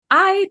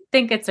I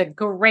think it's a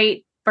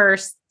great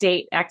first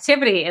date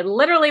activity. It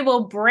literally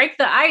will break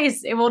the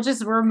ice. It will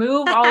just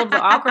remove all of the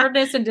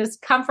awkwardness and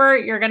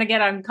discomfort. You're going to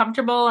get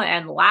uncomfortable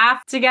and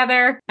laugh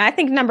together. I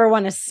think number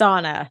one is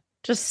sauna.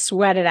 Just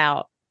sweat it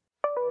out.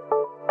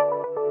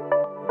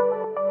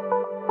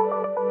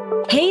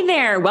 Hey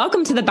there.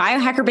 Welcome to the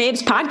Biohacker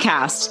Babes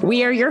podcast.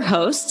 We are your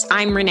hosts.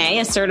 I'm Renee,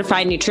 a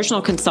certified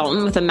nutritional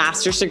consultant with a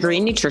master's degree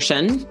in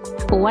nutrition.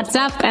 What's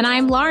up? And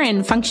I'm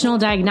Lauren, functional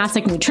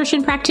diagnostic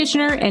nutrition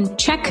practitioner and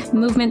check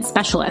movement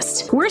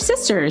specialist. We're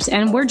sisters,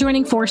 and we're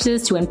joining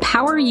forces to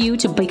empower you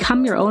to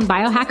become your own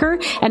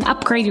biohacker and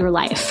upgrade your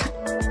life.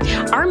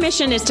 Our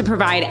mission is to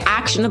provide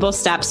actionable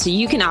steps so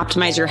you can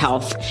optimize your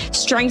health,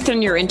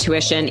 strengthen your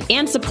intuition,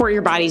 and support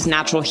your body's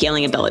natural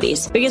healing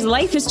abilities. Because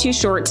life is too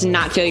short to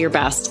not feel your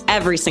best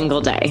every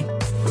single day.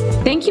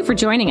 Thank you for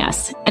joining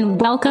us, and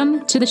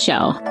welcome to the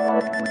show.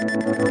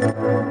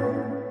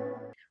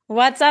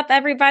 What's up,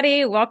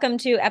 everybody? Welcome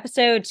to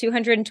episode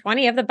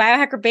 220 of the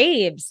Biohacker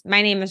Babes.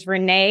 My name is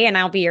Renee, and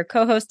I'll be your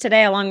co-host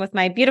today, along with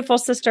my beautiful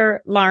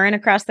sister, Lauren,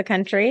 across the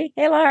country.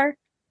 Hey, Lar.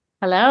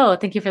 Hello.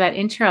 Thank you for that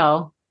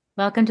intro.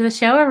 Welcome to the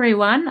show,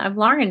 everyone. I'm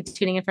Lauren,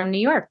 tuning in from New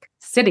York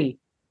City.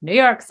 New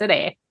York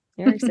City.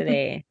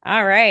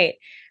 All right.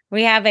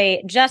 We have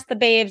a Just the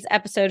Babes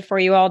episode for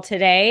you all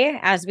today.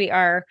 As we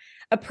are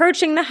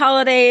approaching the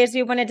holidays,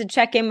 we wanted to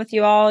check in with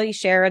you all. You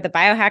share the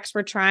biohacks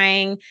we're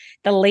trying,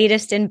 the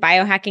latest in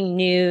biohacking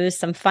news,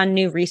 some fun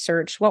new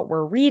research, what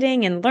we're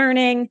reading and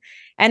learning,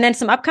 and then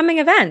some upcoming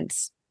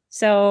events.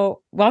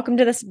 So welcome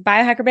to this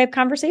Biohacker Babe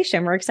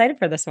conversation. We're excited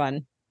for this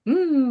one.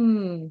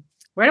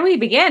 Where do we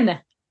begin?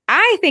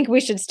 I think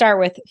we should start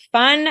with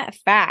fun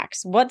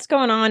facts. What's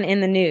going on in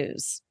the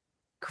news?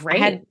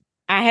 Great.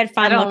 I had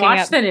fun. I don't looking watch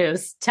up the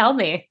news. Tell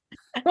me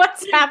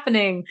what's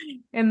happening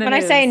in the When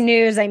news. I say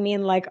news, I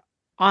mean like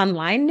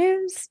online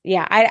news.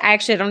 Yeah, I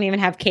actually don't even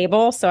have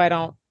cable, so I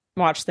don't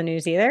watch the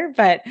news either.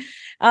 But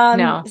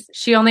no,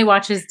 she only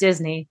watches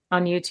Disney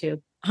on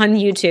YouTube.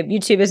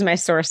 YouTube is my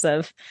source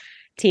of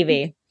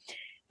TV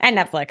and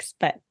Netflix.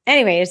 But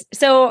anyways,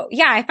 so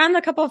yeah, I found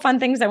a couple of fun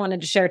things I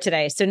wanted to share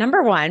today. So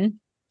number one,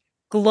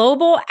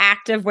 global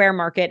activewear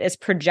market is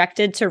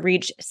projected to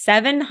reach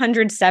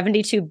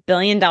 $772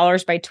 billion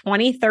by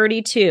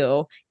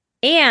 2032.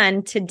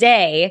 And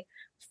today,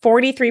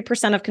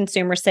 43% of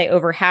consumers say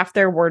over half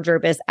their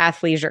wardrobe is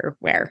athleisure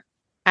wear.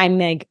 I'm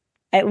like,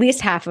 at least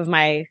half of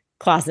my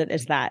closet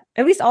is that.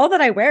 At least all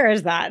that I wear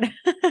is that.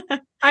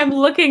 I'm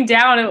looking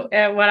down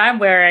at what I'm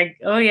wearing.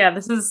 Oh yeah,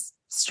 this is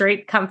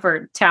straight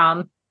comfort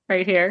town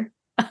right here.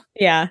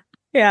 Yeah.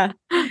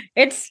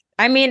 It's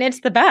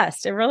the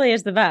best. It really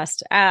is the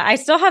best. I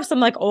still have some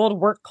like old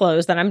work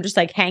clothes that I'm just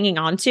like hanging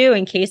on to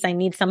in case I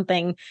need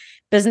something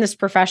business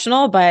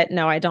professional, but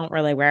no, I don't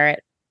really wear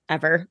it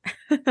ever.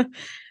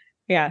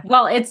 Yeah.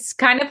 Well, it's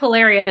kind of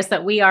hilarious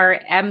that we are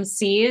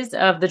MCs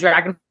of the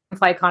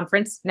Dragonfly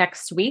Conference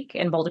next week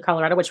in Boulder,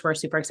 Colorado, which we're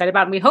super excited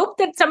about. And we hope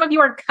that some of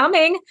you are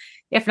coming.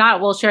 If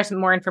not, we'll share some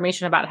more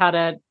information about how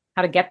to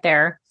get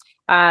there.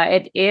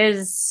 When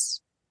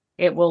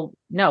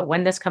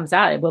this comes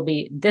out, it will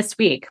be this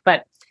week.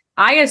 But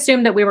I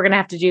assumed that we were going to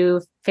have to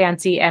do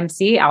fancy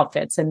MC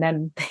outfits. And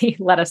then they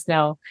let us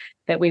know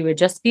that we would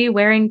just be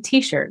wearing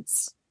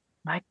t-shirts.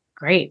 Like,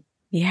 great.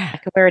 Yeah. I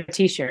could wear a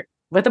t-shirt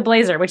with a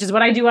blazer, which is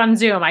what I do on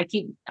Zoom. I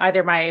keep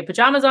either my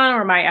pajamas on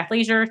or my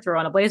athleisure, throw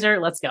on a blazer.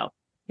 Let's go.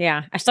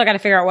 Yeah. I still got to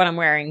figure out what I'm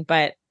wearing,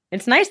 but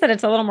it's nice that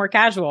it's a little more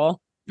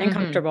casual and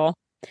comfortable.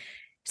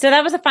 So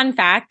that was a fun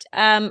fact.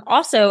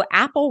 Also,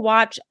 Apple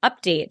Watch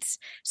updates.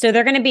 So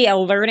they're going to be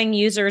alerting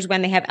users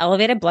when they have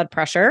elevated blood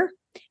pressure,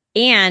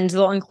 and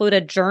they'll include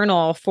a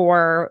journal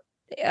for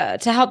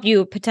to help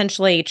you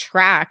potentially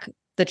track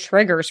the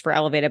triggers for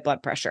elevated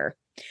blood pressure.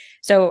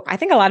 So I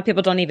think a lot of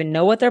people don't even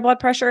know what their blood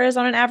pressure is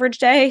on an average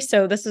day.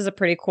 So this is a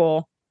pretty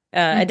cool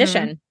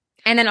addition.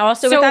 And then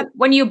also,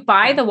 when you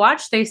buy the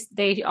watch,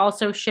 they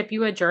also ship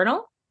you a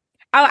journal.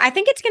 Oh, I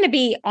think it's going to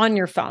be on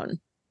your phone.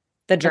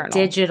 The journal. A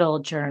digital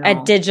journal.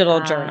 A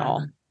digital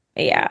journal.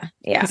 Yeah.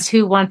 Because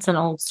who wants an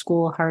old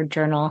school hard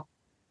journal?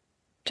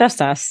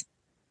 Just us.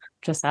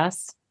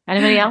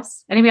 Anybody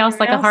else? Anybody else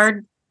like a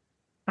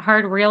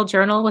hard real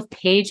journal with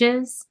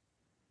pages?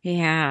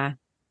 Yeah.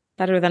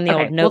 Better than the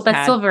old notepad. Well,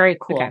 that's still very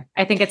cool. Okay.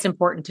 I think it's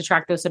important to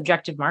track those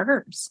subjective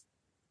markers.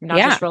 Not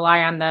just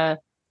rely on the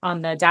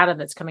data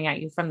that's coming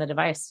at you from the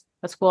device.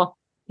 That's cool.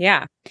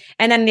 Yeah.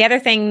 And then the other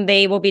thing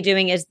they will be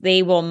doing is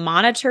they will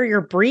monitor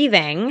your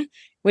breathing,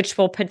 which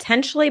will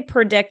potentially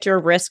predict your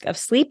risk of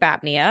sleep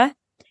apnea.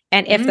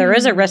 And if there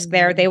is a risk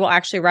there, they will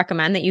actually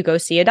recommend that you go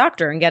see a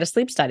doctor and get a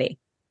sleep study.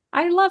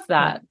 I love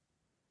that.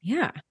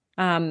 Yeah.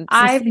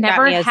 I've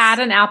never had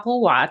an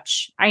Apple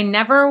Watch. I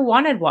never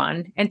wanted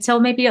one until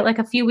maybe like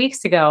a few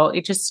weeks ago.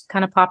 It just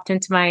kind of popped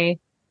into my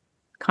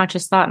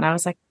conscious thought. And I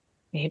was like,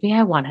 maybe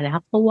I want an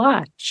Apple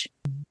Watch.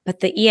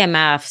 But the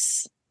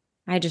EMFs,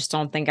 I just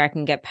don't think I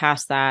can get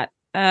past that.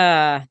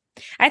 I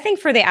think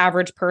for the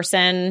average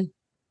person,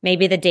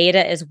 maybe the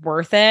data is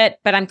worth it,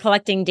 but I'm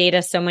collecting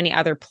data so many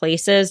other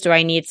places. Do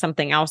I need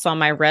something else on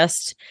my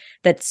wrist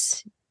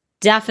that's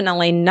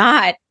definitely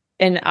not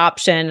an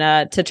option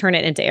to turn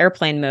it into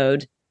airplane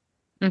mode.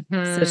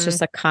 Mm-hmm. So it's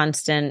just a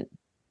constant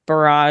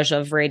barrage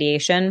of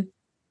radiation.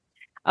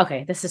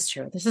 Okay, this is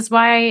true. This is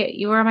why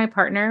you are my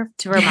partner,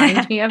 to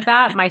remind me of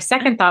that. My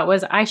second thought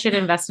was I should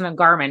invest in a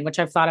Garmin, which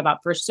I've thought about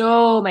for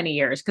so many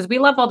years because we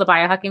love all the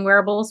biohacking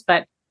wearables,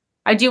 but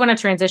I do want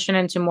to transition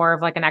into more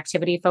of like an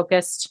activity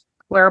focused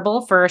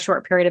wearable for a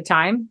short period of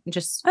time and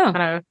just kind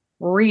of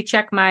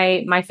recheck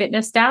my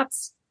fitness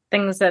stats,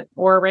 things that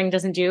Oura Ring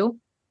doesn't do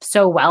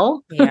so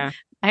well. Yeah.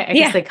 I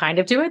guess they kind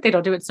of do it. They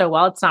don't do it so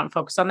well. It's not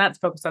focused on that. It's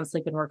focused on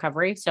sleep and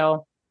recovery.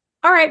 So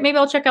all right, maybe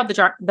I'll check out the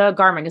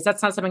Garmin because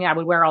that's not something I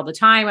would wear all the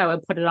time. I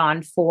would put it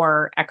on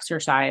for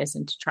exercise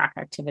and to track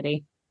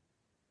activity.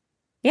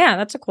 Yeah,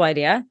 that's a cool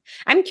idea.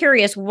 I'm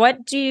curious,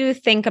 what do you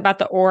think about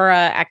the Oura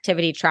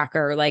activity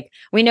tracker? Like,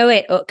 we know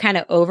it kind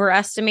of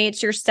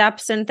overestimates your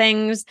steps and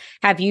things.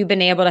 Have you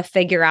been able to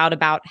figure out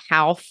about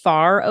how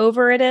far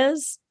over it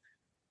is?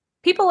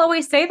 People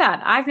always say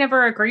that. I've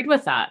never agreed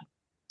with that.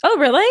 Oh,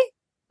 really?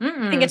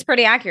 Mm-mm. I think it's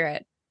pretty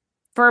accurate.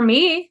 For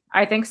me,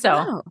 I think so.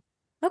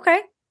 Oh, okay.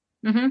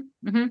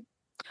 Mm-hmm. Mm-hmm.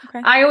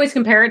 Okay. I always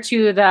compare it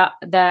to the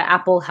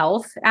Apple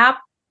Health app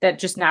that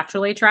just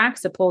naturally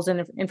tracks. It pulls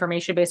in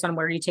information based on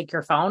where you take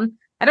your phone.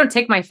 I don't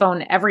take my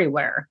phone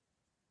everywhere.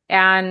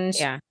 And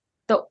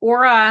the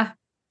Oura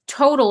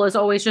total is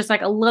always just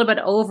like a little bit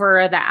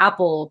over the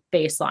Apple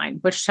baseline,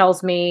 which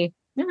tells me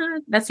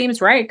that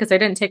seems right because I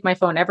didn't take my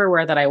phone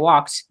everywhere that I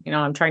walked.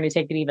 I'm trying to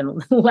take it even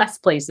less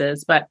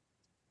places, but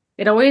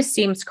it always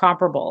seems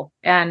comparable.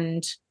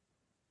 And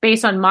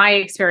based on my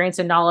experience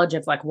and knowledge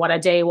of like what a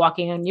day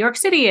walking in New York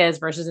City is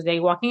versus a day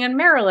walking in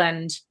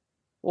Maryland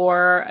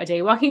or a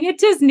day walking at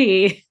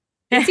Disney,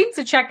 it seems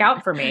to check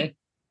out for me.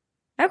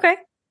 Okay.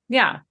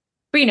 Yeah.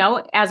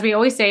 But, as we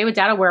always say with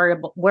data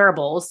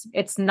wearables,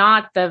 it's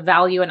not the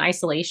value in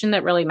isolation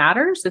that really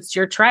matters. It's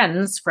your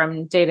trends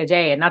from day to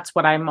day. And that's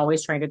what I'm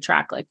always trying to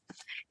track. Like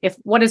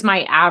what is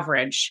my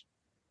average?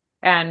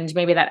 And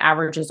maybe that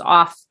average is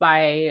off by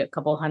a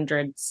couple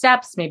hundred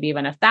steps, maybe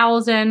even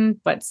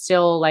 1,000, but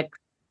still like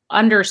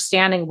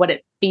understanding what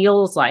it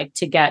feels like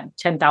to get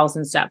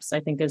 10,000 steps, I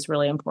think is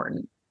really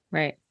important.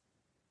 Right.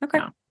 Okay.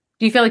 Yeah.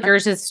 Do you feel like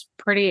yours is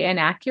pretty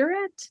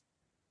inaccurate?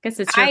 I guess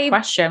it's your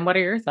question. What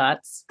are your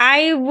thoughts?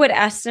 I would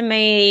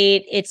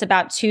estimate it's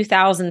about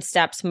 2,000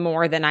 steps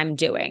more than I'm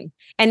doing.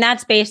 And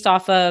that's based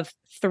off of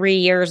 3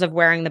 years of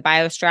wearing the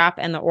BioStrap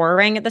and the Oura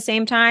Ring at the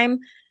same time.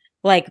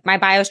 Like my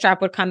BioStrap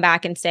would come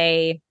back and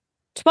say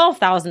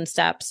 12,000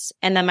 steps.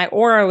 And then my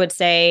Oura would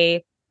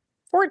say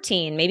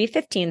 14, maybe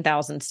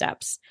 15,000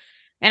 steps.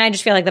 And I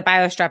just feel like the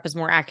BioStrap is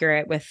more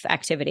accurate with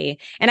activity.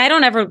 And I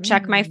don't ever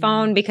check my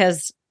phone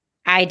because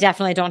I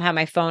definitely don't have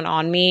my phone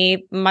on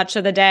me much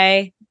of the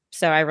day.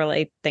 So I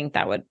really think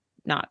that would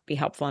not be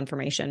helpful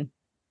information.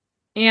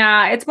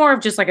 Yeah, it's more of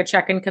just like a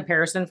check-in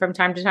comparison from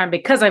time to time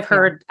because I've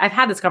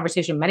had this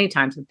conversation many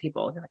times with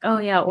people. They're like, oh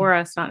yeah,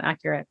 Oura, it's not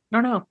accurate.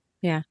 No.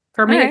 Yeah.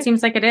 For me, it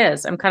seems like it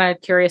is. I'm kind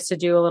of curious to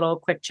do a little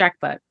quick check,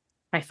 but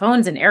my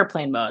phone's in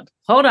airplane mode.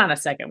 Hold on a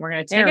second. We're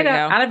going to take it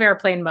out of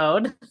airplane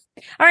mode.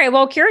 All right.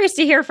 Well, curious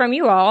to hear from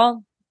you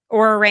all,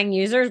 Oura Ring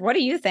users. What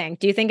do you think?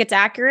 Do you think it's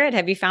accurate?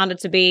 Have you found it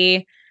to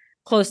be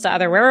close to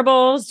other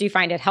wearables? Do you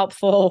find it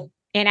helpful,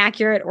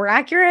 inaccurate, or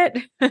accurate?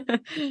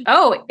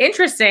 Oh,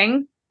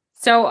 interesting.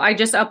 So I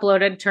just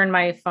turned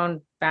my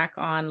phone back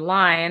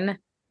online.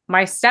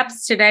 My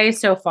steps today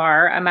so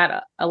far, I'm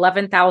at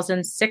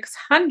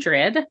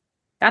 11,600.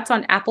 That's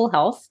on Apple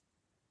Health.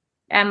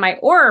 And my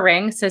Oura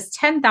Ring says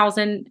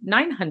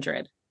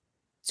 10,900.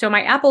 So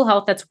my Apple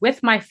Health that's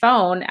with my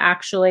phone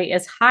actually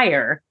is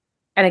higher.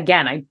 And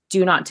again, I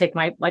do not take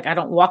I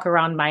don't walk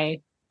around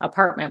my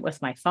apartment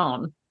with my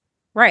phone.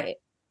 Right.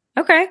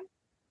 Okay.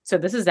 So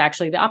this is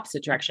actually the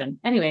opposite direction.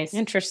 Anyways.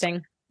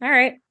 Interesting. All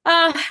right.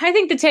 I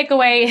think the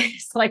takeaway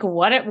is like,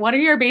 what are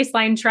your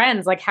baseline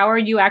trends? Like, how are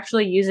you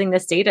actually using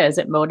this data? Is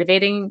it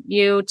motivating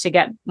you to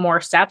get more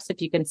steps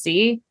if you can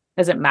see?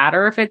 Does it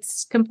matter if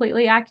it's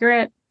completely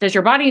accurate? Does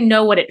your body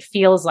know what it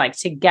feels like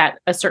to get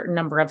a certain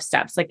number of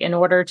steps? Like in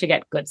order to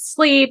get good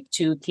sleep,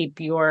 to keep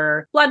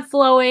your blood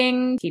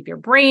flowing, keep your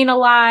brain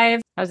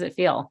alive. How does it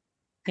feel?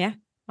 Yeah.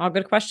 All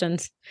good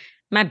questions.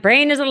 My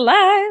brain is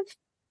alive.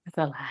 It's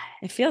alive.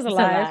 It feels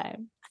alive.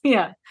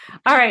 Yeah.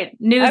 All right.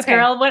 News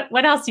girl.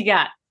 What else you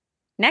got?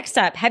 Next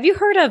up, have you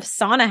heard of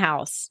Sauna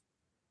House?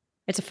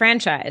 It's a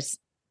franchise.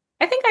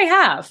 I think I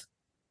have.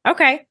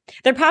 Okay.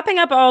 They're popping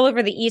up all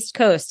over the East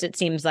Coast, it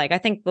seems like. I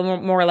think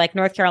more like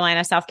North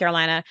Carolina, South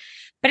Carolina.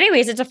 But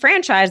anyways, it's a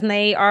franchise and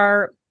they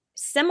are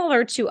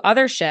similar to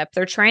Othership.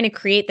 They're trying to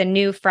create the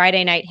new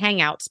Friday night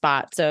hangout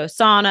spot. So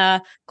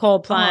sauna,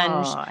 cold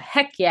plunge. Oh,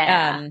 heck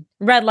yeah.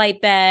 Red light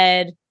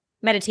bed,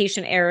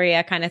 meditation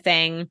area kind of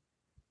thing.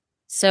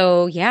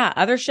 So yeah,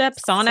 Othership,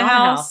 Sauna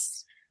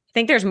House. I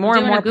think there's more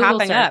and more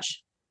popping up.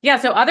 Yeah,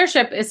 so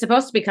Othership is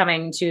supposed to be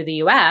coming to the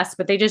US,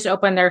 but they just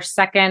opened their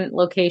second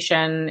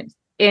location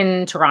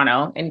in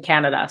Toronto, in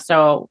Canada.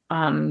 So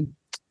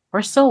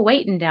we're still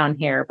waiting down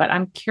here, but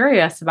I'm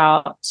curious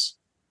about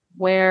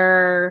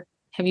where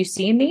Have you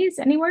seen these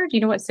anywhere? Do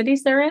you know what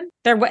cities they're in?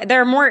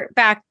 They're more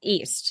back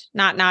east,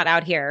 not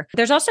out here.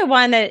 There's also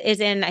one that is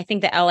in, I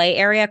think, the LA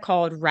area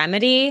called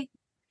Remedy.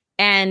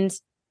 And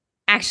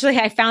actually,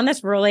 I found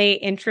this really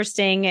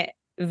interesting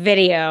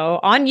video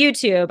on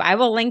YouTube. I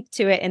will link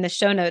to it in the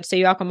show notes so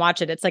you all can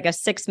watch it. It's like a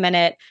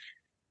 6-minute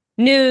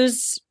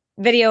news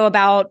video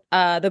about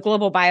the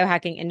global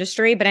biohacking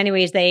industry. But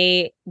anyways,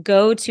 they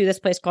go to this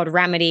place called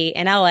Remedy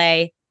in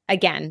LA.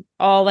 Again,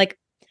 all like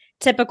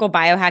typical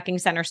biohacking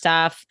center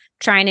stuff,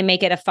 trying to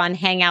make it a fun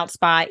hangout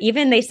spot.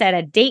 Even they said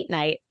a date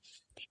night.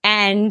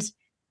 And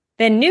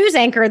the news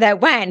anchor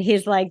that went,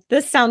 he's like,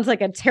 this sounds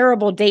like a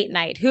terrible date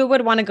night. Who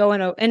would want to go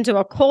into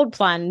a cold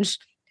plunge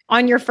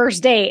on your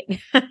first date?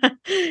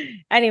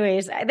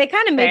 Anyways, they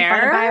kind of made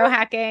fun of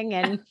biohacking,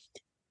 and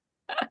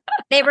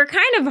they were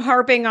kind of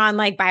harping on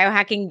like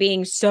biohacking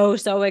being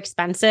so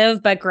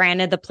expensive. But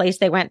granted, the place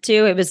they went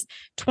to, it was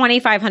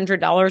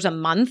 $2,500 a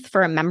month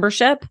for a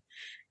membership.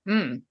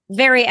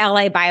 Very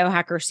LA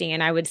biohacker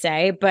scene, I would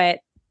say. But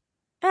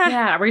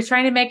yeah, are we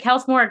trying to make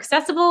health more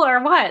accessible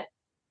or what?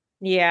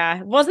 Yeah,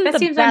 it wasn't that the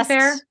seems best.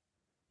 Unfair.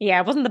 Yeah,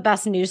 it wasn't the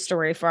best news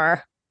story for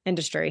our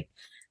industry.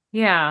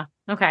 Yeah.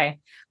 Okay.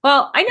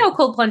 Well, I know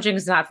cold plunging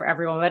is not for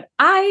everyone, but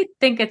I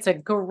think it's a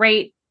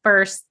great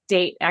first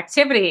date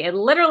activity. It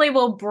literally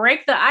will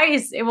break the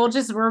ice. It will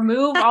just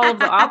remove all of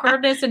the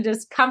awkwardness and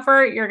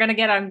discomfort. You're going to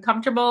get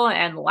uncomfortable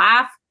and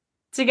laugh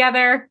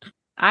together.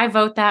 I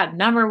vote that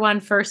number one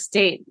first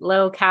date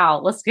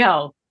locale. Let's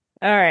go.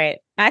 All right.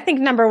 I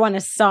think number one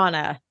is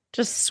sauna.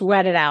 Just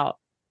sweat it out.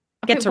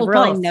 Okay, Get to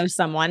really know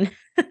someone.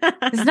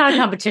 It's not a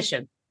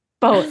competition.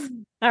 Both.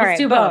 Let's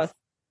do both.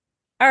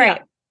 All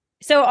right.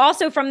 So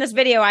also from this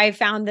video, I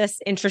found this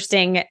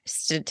interesting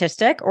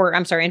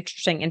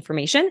interesting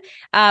information.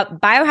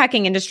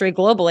 Biohacking industry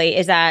globally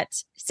is at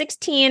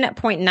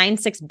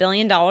 $16.96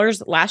 billion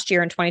last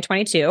year in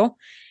 2022.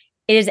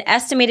 It is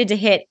estimated to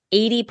hit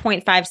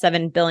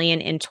 $80.57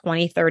 billion in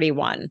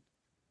 2031.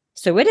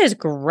 So it is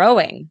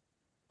growing.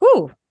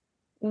 Whew.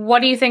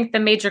 What do you think the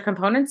major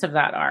components of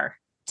that are?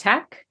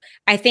 Tech?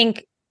 I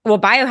think, well,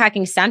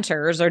 biohacking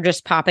centers are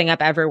just popping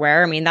up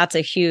everywhere. I mean, that's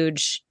a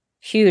huge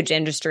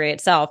industry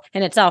itself.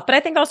 But I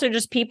think also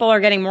just people are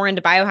getting more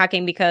into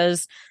biohacking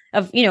because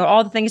of,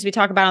 all the things we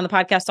talk about on the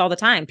podcast all the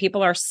time.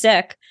 People are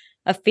sick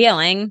of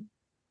feeling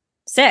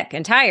sick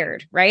and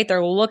tired, right?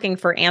 They're looking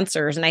for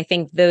answers. And I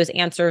think those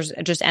answers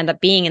just end up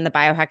being in the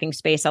biohacking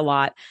space a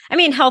lot. I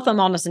mean, health and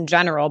wellness in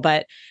general,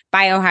 but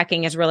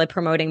biohacking is really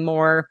promoting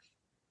more,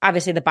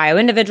 obviously, the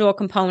bio-individual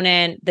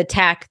component, the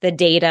tech, the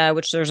data,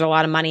 which there's a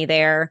lot of money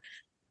there,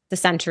 the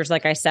centers,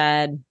 like I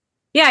said.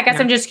 Yeah, I guess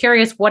I'm just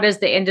curious, what is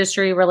the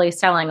industry really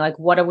selling? Like,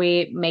 what are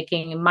we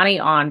making money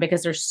on?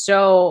 Because there's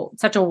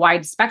such a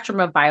wide spectrum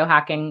of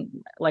biohacking,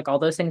 like all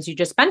those things you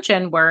just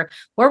mentioned, where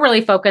we're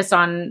really focused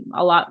on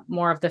a lot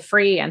more of the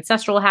free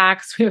ancestral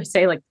hacks. We would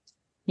say, like,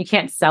 you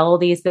can't sell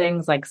these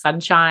things like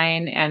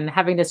sunshine, and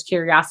having this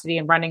curiosity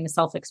and running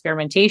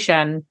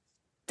self-experimentation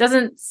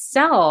doesn't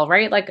sell,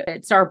 right? Like,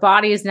 it's our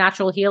body's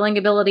natural healing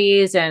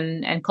abilities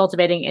and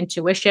cultivating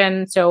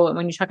intuition. So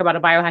when you talk about a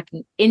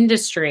biohacking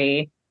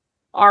industry,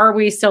 are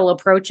we still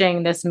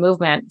approaching this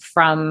movement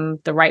from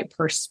the right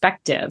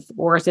perspective?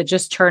 Or is it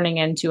just turning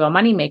into a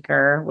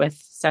moneymaker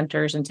with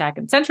centers and tech?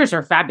 And centers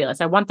are fabulous.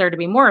 I want there to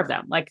be more of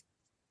them. Like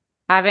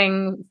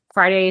having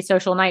Friday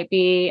social night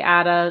be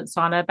at a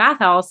sauna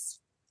bathhouse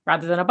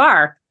rather than a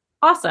bar.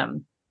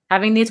 Awesome.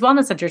 Having these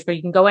wellness centers where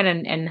you can go in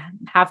and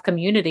have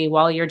community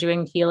while you're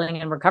doing healing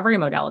and recovery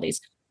modalities.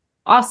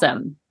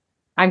 Awesome.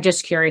 I'm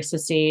just curious to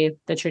see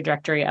the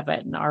trajectory of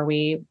it. And are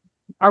we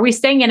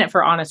staying in it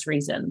for honest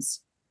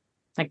reasons?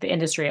 Like the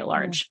industry at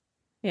large.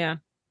 Yeah.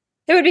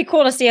 It would be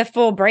cool to see a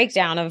full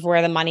breakdown of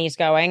where the money's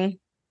going.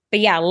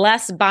 But yeah,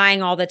 less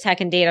buying all the tech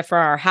and data for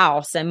our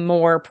house and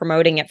more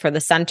promoting it for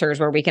the centers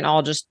where we can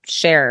all just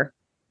share,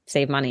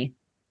 save money.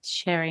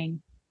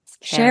 Sharing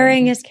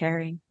is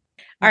caring.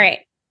 All right.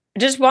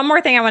 Just one more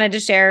thing I wanted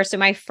to share. So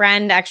my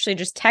friend actually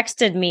just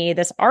texted me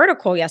this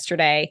article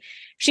yesterday.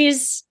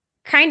 She's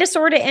kind of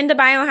sort of into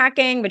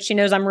biohacking, but she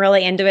knows I'm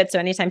really into it. So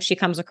anytime she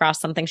comes across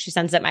something, she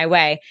sends it my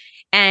way.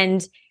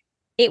 And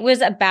it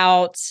was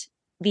about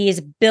these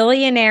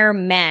billionaire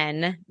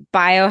men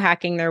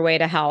biohacking their way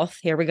to health.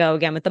 Here we go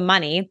again with the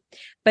money.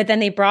 But then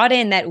they brought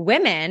in that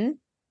women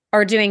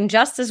are doing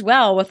just as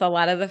well with a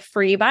lot of the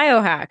free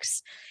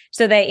biohacks.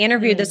 So they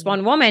interviewed this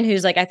one woman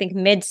who's like, I think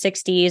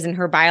mid-60s, and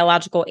her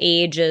biological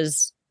age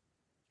is,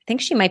 I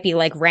think she might be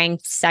like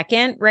ranked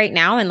second right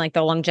now in like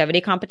the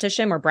longevity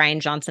competition, where Brian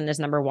Johnson is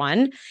number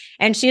one.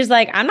 And she's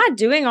like, I'm not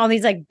doing all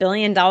these like $1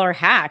 billion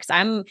hacks.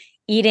 I'm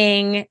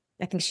eating,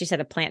 I think she said,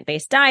 a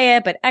plant-based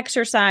diet, but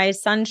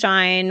exercise,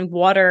 sunshine,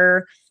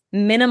 water,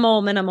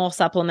 minimal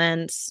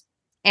supplements.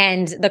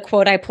 And the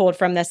quote I pulled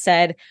from this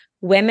said,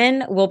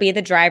 "Women will be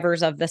the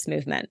drivers of this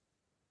movement."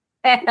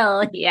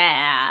 Hell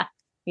yeah.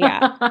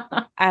 Yeah.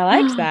 I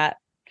liked that.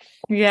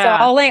 Yeah.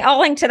 So I'll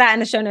link to that in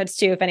the show notes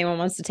too, if anyone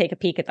wants to take a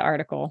peek at the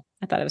article.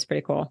 I thought it was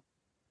pretty cool.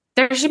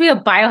 There should be a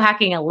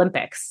biohacking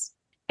Olympics,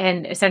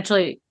 and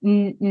essentially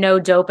no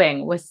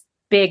doping with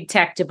big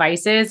tech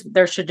devices.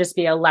 There should just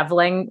be a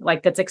leveling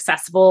like that's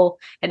accessible,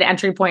 an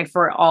entry point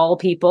for all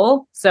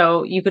people.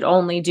 So you could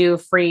only do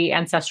free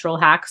ancestral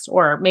hacks,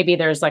 or maybe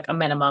there's like a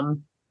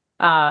minimum,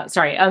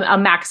 a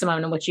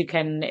maximum in which you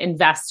can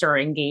invest or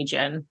engage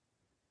in.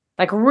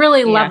 Like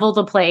really level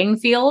the playing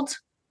field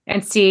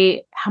and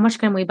see how much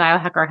can we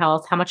biohack our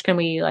health? How much can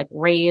we like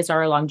raise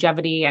our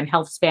longevity and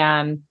health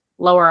span,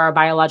 lower our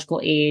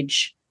biological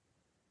age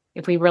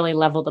if we really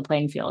level the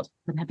playing field?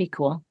 Wouldn't that be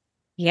cool?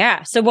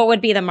 Yeah. So what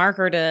would be the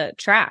marker to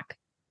track?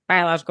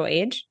 Biological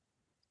age?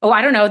 Oh,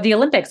 I don't know. The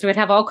Olympics, we would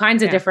have all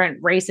kinds of different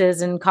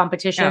races and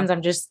competitions. Oh.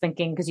 I'm just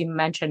thinking, because you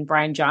mentioned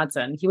Brian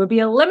Johnson, he would be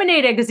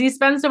eliminated because he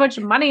spends so much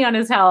money on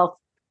his health.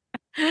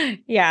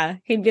 Yeah.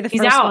 He'd be the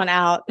first one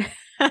out.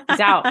 He's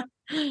out.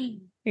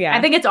 Yeah.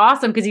 I think it's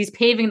awesome because he's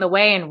paving the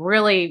way and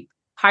really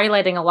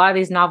highlighting a lot of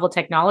these novel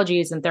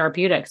technologies and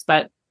therapeutics,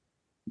 but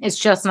it's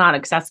just not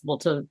accessible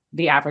to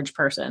the average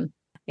person.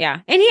 Yeah.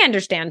 And he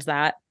understands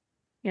that.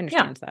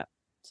 That.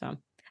 So,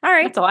 all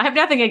right. That's all. I have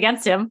nothing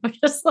against him. I'm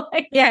just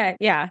like, yeah.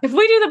 If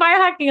we do the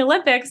biohacking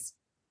Olympics,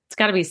 it's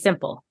got to be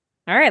simple.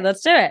 All right,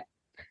 let's do it.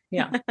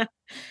 Yeah.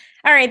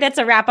 All right. That's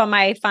a wrap on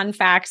my fun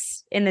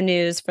facts in the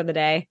news for the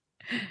day.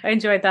 I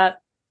enjoyed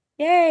that.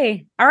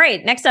 Yay. All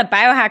right. Next up,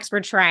 biohacks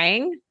we're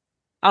trying.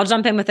 I'll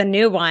jump in with a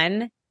new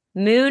one.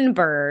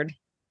 Moonbird.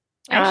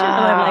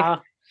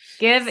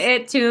 Give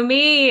it to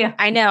me.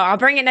 I know. I'll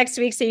bring it next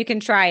week so you can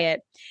try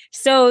it.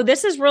 So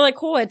this is really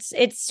cool. It's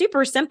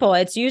super simple.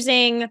 It's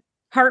using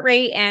heart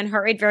rate and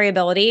heart rate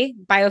variability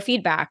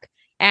biofeedback,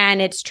 and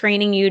it's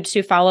training you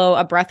to follow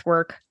a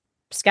breathwork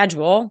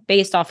schedule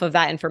based off of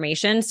that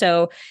information.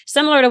 So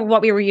similar to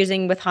what we were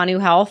using with Hanu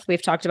Health,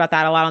 we've talked about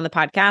that a lot on the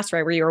podcast,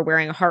 right? Where you were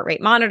wearing a heart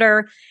rate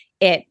monitor.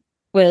 It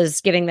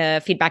was giving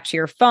the feedback to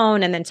your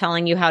phone and then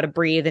telling you how to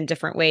breathe in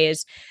different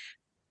ways.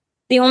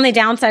 The only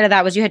downside of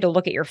that was you had to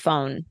look at your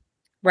phone,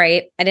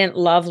 right? I didn't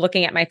love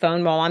looking at my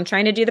phone while I'm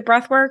trying to do the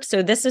breath work.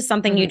 So this is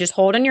something you just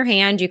hold in your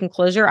hand. You can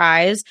close your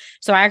eyes.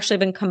 So I actually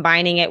been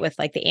combining it with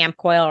like the amp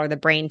coil or the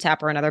brain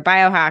tap or another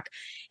biohack.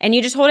 And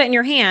you just hold it in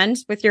your hand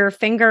with your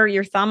finger,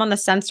 your thumb on the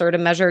sensor to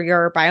measure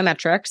your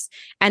biometrics.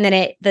 And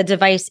then the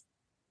device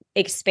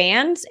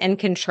expands and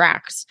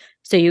contracts.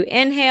 So you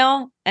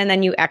inhale and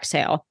then you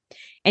exhale.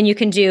 And you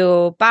can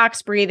do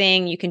box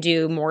breathing. You can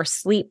do more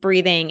sleep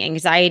breathing,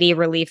 anxiety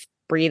relief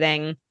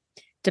breathing,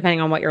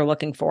 depending on what you're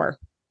looking for.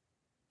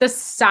 The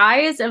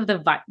size of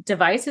the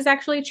device is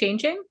actually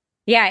changing?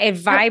 Yeah, it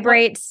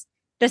vibrates.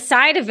 The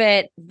side of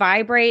it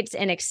vibrates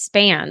and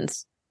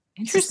expands.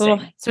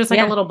 Interesting. So it's like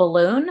a little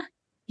balloon?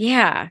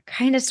 Yeah,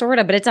 kind of, sort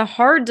of. But it's a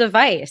hard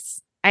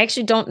device. I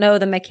actually don't know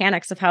the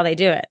mechanics of how they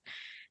do it.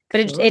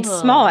 But it's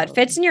small. It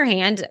fits in your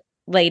hand.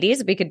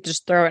 Ladies, we could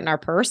just throw it in our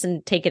purse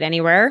and take it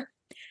anywhere.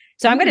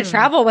 So I'm going to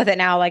travel with it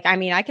now. Like, I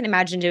mean, I can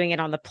imagine doing it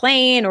on the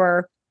plane,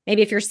 or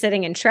maybe if you're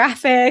sitting in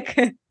traffic,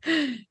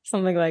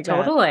 something like that.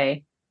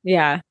 Totally.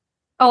 Yeah.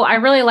 Oh, I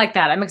really like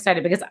that. I'm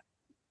excited because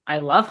I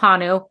love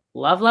Hanu.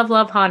 Love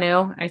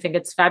Hanu. I think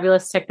it's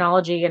fabulous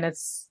technology, and it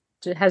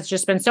has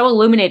just been so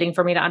illuminating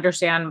for me to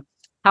understand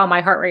how my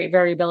heart rate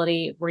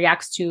variability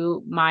reacts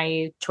to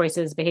my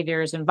choices,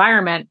 behaviors,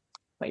 environment.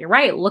 But you're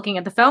right. Looking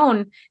at the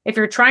phone, if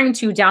you're trying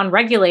to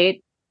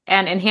downregulate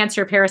and enhance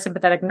your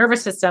parasympathetic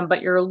nervous system,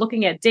 but you're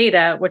looking at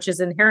data, which is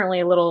inherently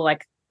a little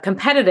like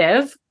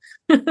competitive.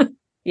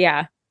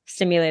 Yeah.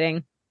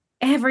 Stimulating.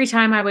 Every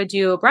time I would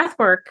do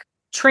breathwork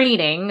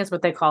training is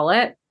what they call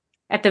it.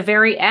 At the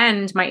very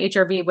end, my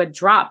HRV would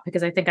drop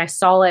because I think I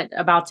saw it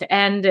about to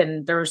end.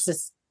 And there was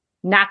this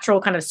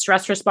natural kind of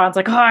stress response,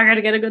 like, oh, I got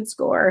to get a good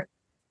score.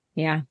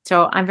 Yeah.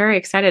 So I'm very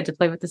excited to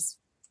play with this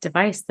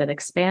device that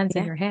expands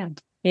in your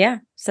hand. Yeah.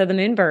 So the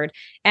Moonbird.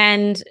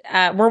 And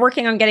we're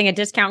working on getting a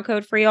discount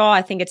code for y'all.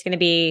 I think it's going to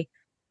be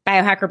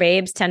Biohacker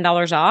Babes,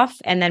 $10 off.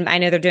 And then I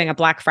know they're doing a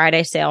Black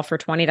Friday sale for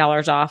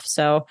 $20 off.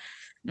 So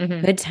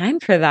good time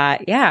for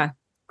that. Yeah.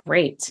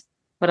 Great.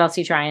 What else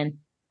are you trying?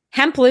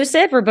 Hemp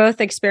Lucid, we're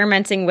both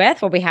experimenting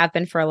with. Well, we have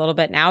been for a little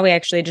bit now. We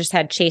actually just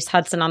had Chase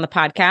Hudson on the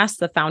podcast,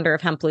 the founder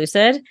of Hemp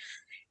Lucid.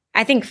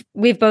 I think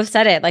we've both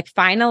said it, like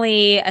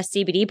finally a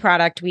CBD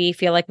product we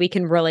feel like we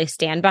can really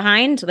stand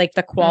behind. Like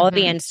the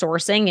quality and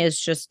sourcing is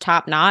just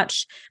top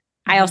notch.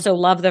 I also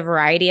love the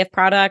variety of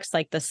products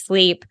like the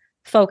sleep,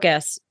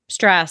 focus,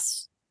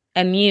 stress,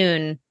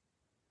 immune,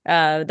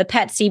 the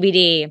pet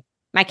CBD.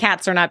 My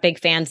cats are not big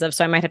fans of,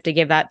 so I might have to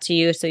give that to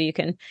you so you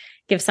can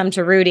give some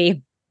to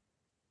Rudy.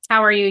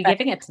 How are you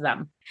giving it to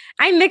them?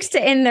 I mixed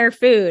it in their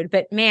food,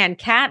 but man,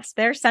 cats,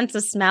 their sense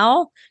of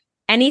smell,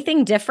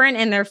 anything different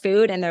in their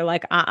food, and they're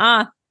like,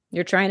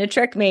 you're trying to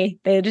trick me.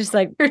 They just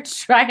like, you're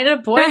trying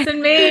to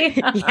poison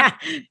me.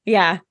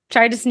 Yeah.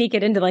 Tried to sneak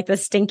it into like the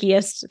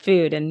stinkiest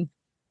food, and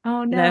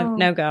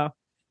no go.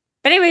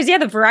 But anyways, yeah,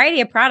 the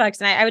variety of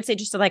products. And I would say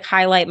just to like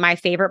highlight my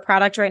favorite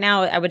product right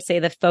now, I would say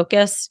the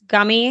Focus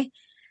Gummy.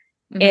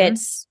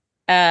 It's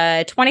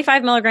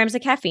 25 milligrams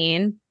of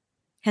caffeine,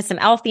 has some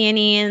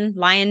L-theanine,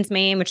 lion's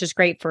mane, which is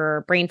great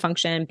for brain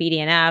function,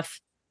 BDNF,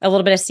 a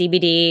little bit of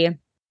CBD.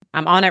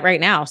 I'm on it right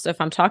now. So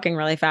if I'm talking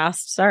really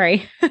fast,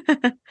 sorry.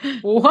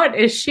 What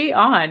is she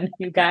on,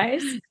 you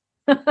guys?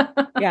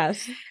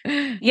 Yes.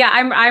 Yeah,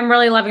 I'm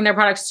really loving their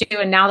products too.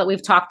 And now that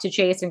we've talked to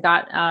Chase and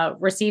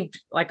got received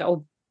like a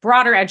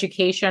broader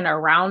education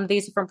around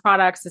these different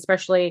products,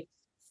 especially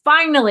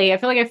finally, I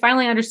feel like I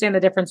finally understand the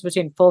difference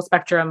between full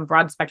spectrum,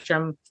 broad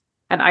spectrum,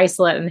 and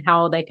isolate and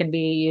how they can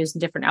be used in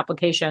different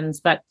applications.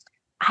 But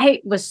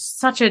I was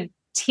such a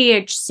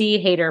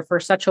THC hater for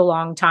such a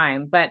long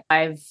time, but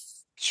I've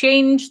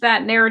changed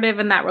that narrative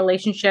and that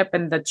relationship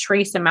and the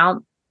trace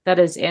amount that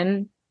is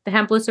in the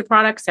hemp lucid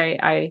products.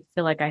 I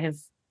feel like I have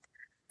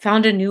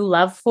found a new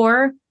love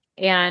for.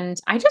 And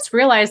I just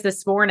realized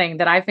this morning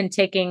that I've been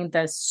taking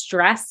the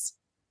stress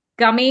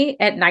gummy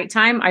at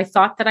nighttime. I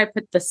thought that I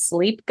put the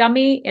sleep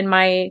gummy in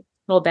my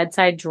little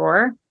bedside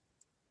drawer.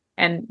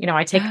 And,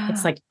 I take,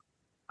 it's like,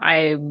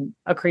 I'm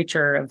a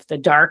creature of the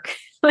dark.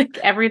 Like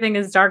everything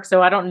is dark.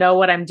 So I don't know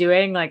what I'm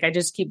doing. Like I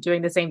just keep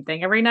doing the same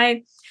thing every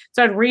night.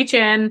 So I'd reach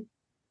in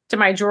to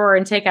my drawer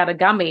and take out a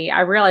gummy.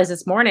 I realized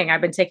this morning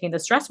I've been taking the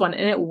stress one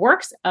and it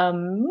works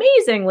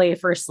amazingly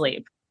for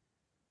sleep.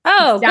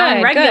 Oh, it's down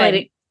good,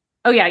 regulating. good.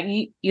 Oh yeah.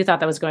 You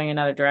thought that was going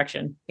another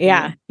direction.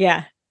 Yeah.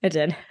 Yeah, it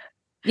did.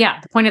 Yeah.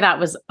 The point of that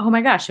was, oh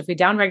my gosh, if we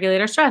down regulate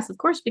our stress, of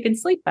course we can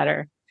sleep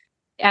better.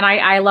 And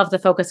I love the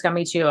focus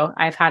gummy too.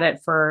 I've had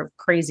it for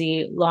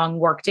crazy long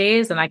work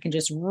days and I can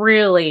just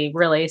really,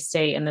 really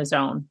stay in the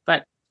zone.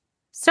 But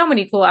so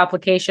many cool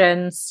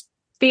applications,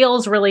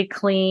 feels really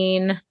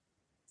clean.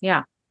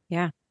 Yeah.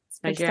 Yeah. It's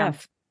my jam.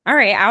 Stuff. All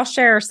right. I'll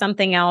share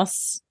something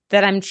else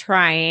that I'm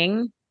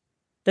trying.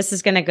 This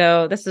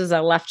is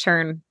a left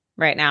turn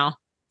right now.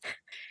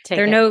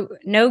 There are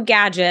no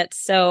gadgets.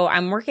 So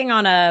I'm working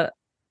on a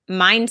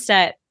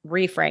mindset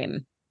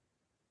reframe.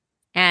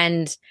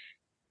 And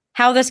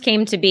how this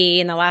came to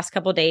be in the last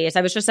couple of days,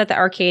 I was just at the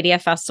Arcadia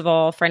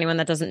Festival. For anyone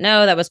that doesn't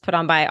know, that was put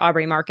on by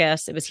Aubrey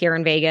Marcus. It was here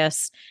in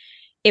Vegas.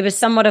 It was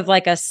somewhat of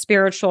like a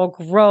spiritual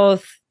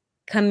growth,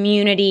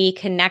 community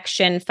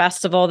connection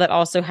festival that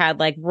also had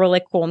like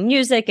really cool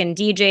music and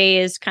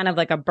DJs, kind of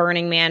like a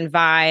Burning Man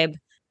vibe.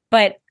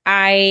 But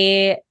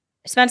I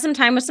spent some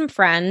time with some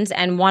friends,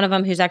 and one of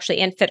them who's actually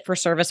in Fit for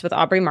Service with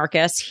Aubrey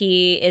Marcus,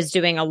 he is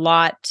doing a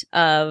lot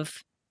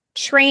of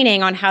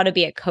training on how to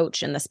be a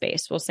coach in the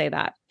space. We'll say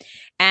that.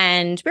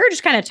 And we were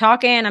just kind of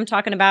talking. I'm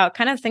talking about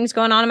kind of things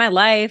going on in my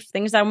life,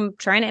 things I'm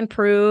trying to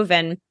improve,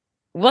 and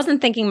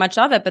wasn't thinking much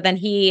of it. But then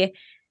he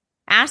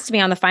asked me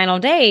on the final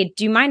day,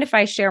 do you mind if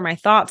I share my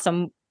thoughts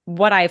on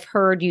what I've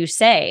heard you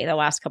say the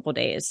last couple of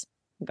days?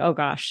 Oh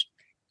gosh,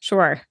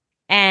 sure.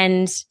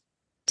 And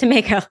to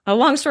make a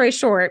long story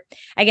short,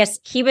 I guess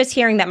he was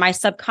hearing that my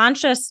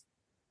subconscious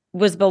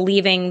was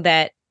believing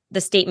that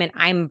the statement,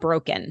 I'm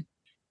broken.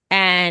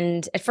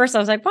 And at first I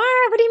was like,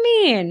 what do you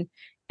mean?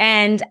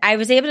 And I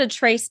was able to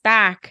trace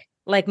back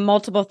like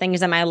multiple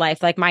things in my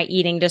life, like my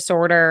eating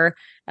disorder,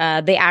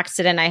 the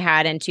accident I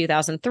had in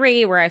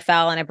 2003 where I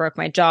fell and I broke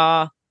my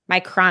jaw, my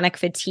chronic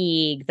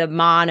fatigue, the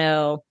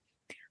mono,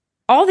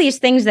 all these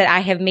things that I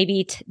have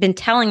maybe been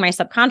telling my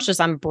subconscious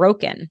I'm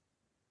broken.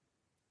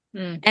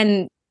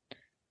 And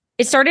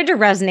it started to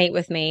resonate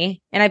with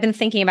me. And I've been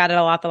thinking about it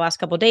a lot the last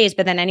couple of days.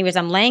 But then anyways,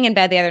 I'm laying in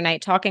bed the other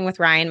night talking with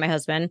Ryan, my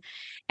husband,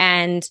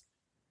 and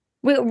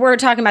we're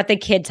talking about the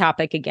kid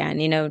topic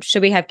again.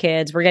 Should we have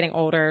kids? We're getting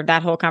older,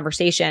 that whole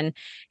conversation.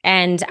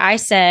 And I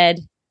said,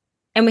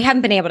 and we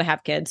haven't been able to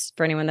have kids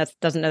for anyone that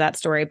doesn't know that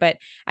story, but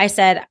I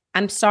said,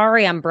 I'm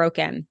sorry, I'm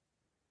broken.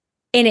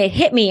 And it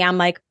hit me. I'm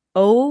like,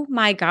 oh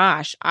my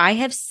gosh, I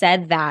have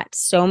said that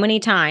so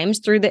many times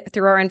through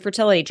our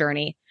infertility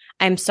journey.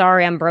 I'm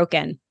sorry, I'm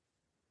broken.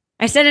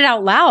 I said it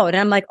out loud. And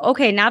I'm like,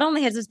 okay, not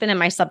only has this been in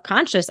my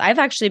subconscious, I've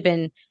actually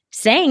been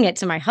saying it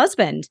to my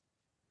husband.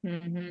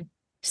 Mm-hmm.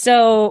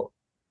 So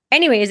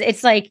anyways,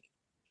 it's like,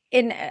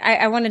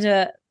 I wanted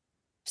to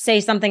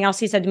say something else.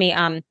 He said to me,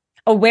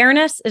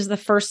 awareness is the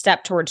first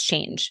step towards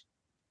change.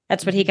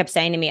 That's what he kept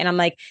saying to me. And I'm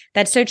like,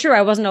 that's so true.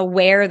 I wasn't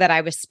aware that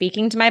I was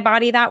speaking to my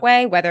body that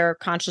way, whether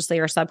consciously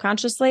or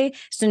subconsciously.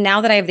 So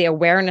now that I have the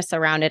awareness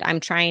around it, I'm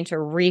trying to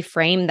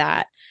reframe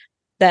that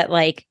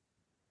like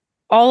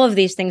all of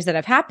these things that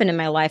have happened in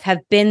my life have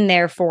been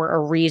there for a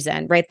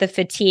reason, right? The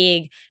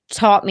fatigue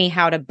taught me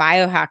how to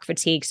biohack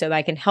fatigue so that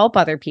I can help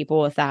other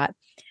people with that.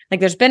 Like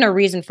there's been a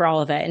reason for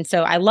all of it. And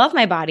so I love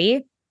my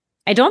body.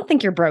 I don't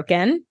think you're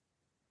broken.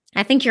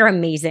 I think you're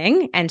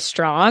amazing and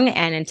strong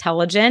and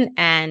intelligent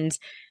and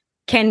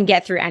can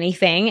get through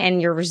anything, and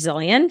you're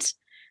resilient.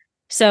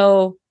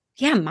 So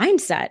yeah,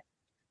 mindset,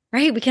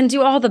 right? We can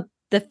do all the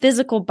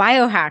physical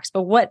biohacks,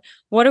 but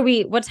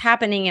what's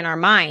happening in our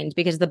mind?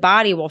 Because the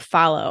body will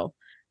follow,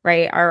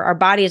 right? Our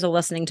bodies are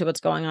listening to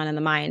what's going on in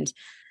the mind.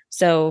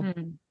 So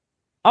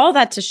all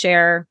that to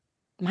share,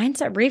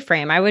 mindset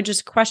reframe. I would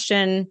just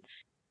question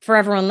for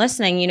everyone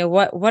listening,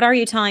 what are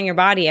you telling your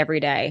body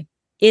every day?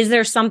 Is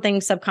there something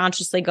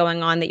subconsciously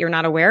going on that you're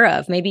not aware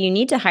of? Maybe you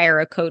need to hire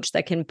a coach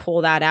that can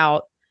pull that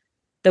out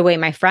the way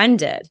my friend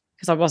did,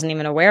 because I wasn't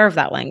even aware of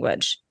that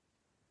language.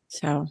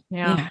 So,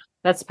 yeah.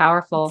 That's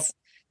powerful.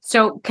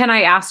 So can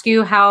I ask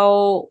you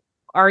how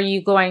are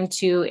you going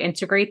to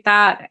integrate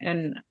that?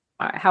 And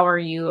how are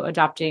you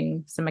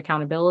adopting some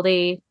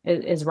accountability?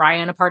 Is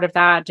Ryan a part of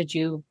that? Did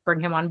you bring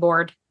him on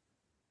board?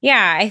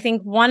 Yeah, I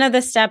think one of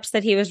the steps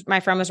that my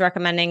friend was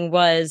recommending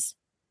was,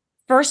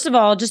 first of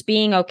all, just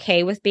being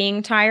okay with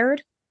being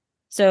tired.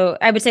 So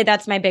I would say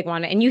that's my big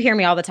one. And you hear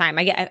me all the time.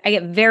 I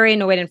get very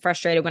annoyed and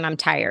frustrated when I'm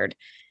tired.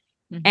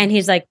 Mm-hmm. And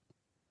he's like,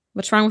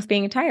 what's wrong with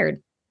being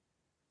tired?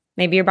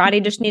 Maybe your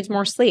body just needs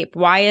more sleep.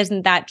 Why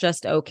isn't that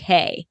just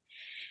okay?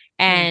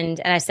 And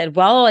I said,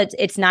 well,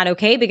 it's not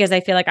okay because I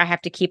feel like I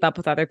have to keep up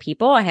with other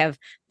people.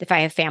 If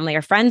I have family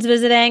or friends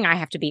visiting, I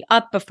have to be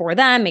up before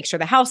them, make sure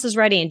the house is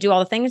ready and do all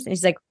the things. And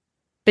he's like,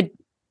 but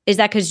is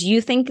that because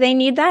you think they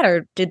need that,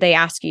 or did they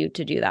ask you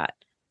to do that?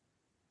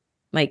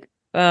 Like,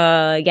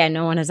 yeah,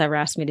 no one has ever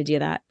asked me to do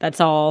that.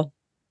 That's all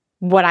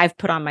what I've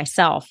put on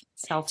myself.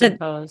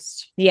 Self-imposed.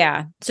 So,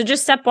 yeah. So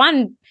just step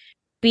one,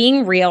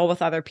 being real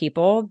with other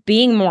people,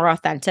 being more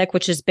authentic,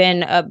 which has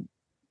been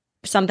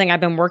something I've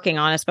been working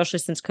on, especially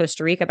since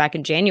Costa Rica back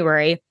in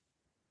January.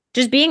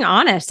 Just being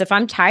honest. If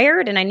I'm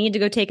tired and I need to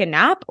go take a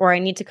nap, or I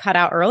need to cut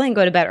out early and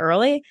go to bed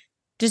early,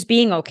 just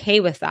being okay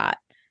with that.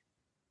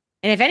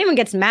 And if anyone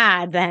gets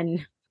mad,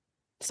 then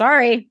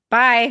sorry,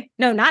 bye.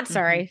 No, not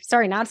sorry. Mm-hmm.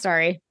 Sorry, not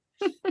sorry.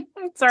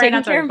 Sorry,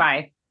 not sorry.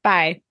 Bye.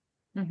 Bye.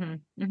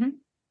 Mm-hmm. Mm-hmm.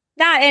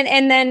 That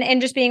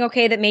and just being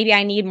okay that maybe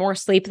I need more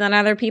sleep than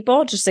other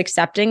people. Just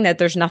accepting that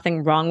there's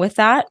nothing wrong with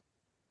that.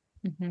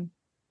 Mm-hmm.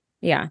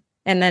 Yeah.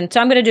 And then, so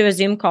I'm going to do a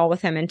Zoom call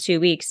with him in 2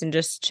 weeks and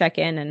just check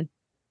in.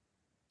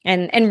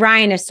 And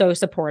Ryan is so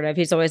supportive.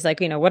 He's always like,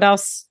 what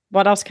else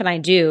can I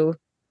do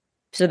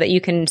so that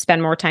you can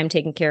spend more time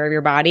taking care of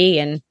your body?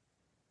 And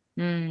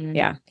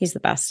yeah, he's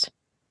the best.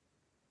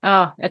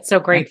 Oh, it's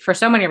so great for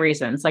so many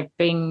reasons, like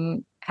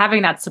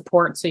having that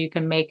support so you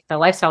can make the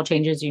lifestyle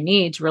changes you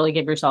need to really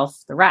give yourself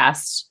the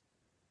rest,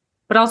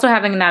 but also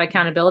having that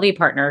accountability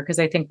partner. Because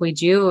I think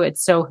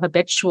it's so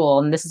habitual.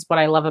 And this is what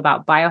I love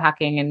about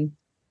biohacking, and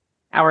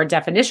our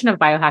definition of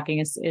biohacking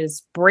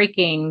is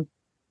breaking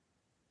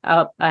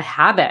a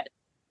habit.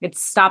 It's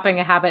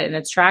stopping a habit in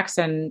its tracks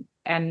and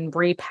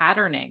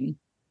repatterning.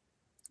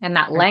 And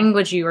that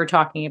language you were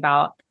talking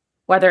about,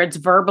 whether it's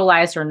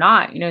verbalized or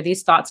not,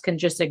 these thoughts can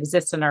just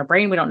exist in our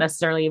brain. We don't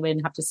necessarily even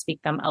have to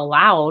speak them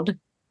aloud.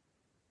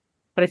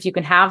 But if you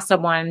can have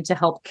someone to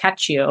help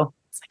catch you,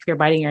 it's like if you're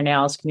biting your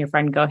nails, can your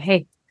friend go,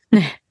 hey,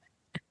 you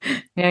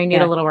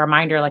need a little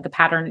reminder, like a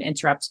pattern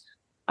interrupt,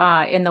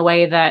 in the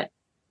way that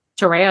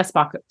Toraya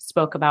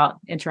spoke about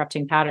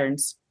interrupting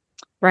patterns.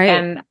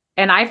 Right.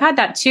 And I've had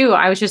that too.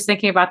 I was just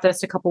thinking about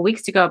this a couple of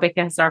weeks ago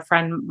because our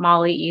friend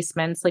Molly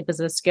Eastman, Sleep is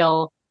a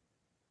Skill,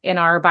 in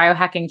our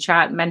biohacking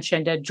chat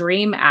mentioned a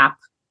dream app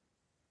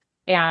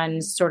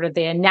and sort of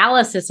the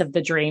analysis of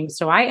the dream.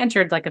 So I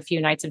entered like a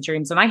few nights of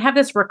dreams, and I have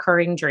this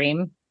recurring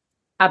dream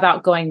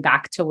about going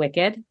back to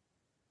Wicked.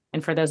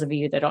 And for those of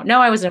you that don't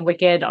know, I was in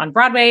Wicked on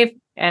Broadway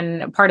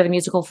and part of the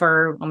musical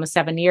for almost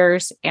 7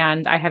 years.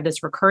 And I have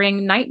this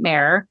recurring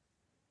nightmare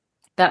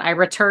that I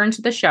return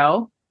to the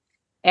show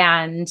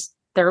and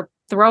they're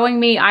throwing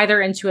me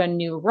either into a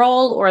new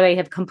role, or they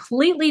have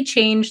completely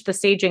changed the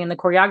staging and the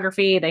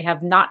choreography. They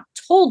have not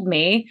told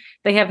me,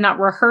 they have not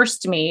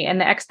rehearsed me.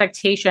 And the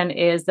expectation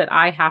is that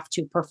I have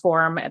to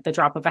perform at the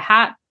drop of a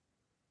hat.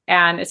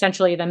 And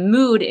essentially the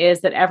mood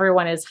is that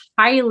everyone is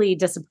highly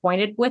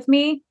disappointed with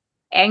me,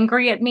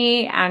 angry at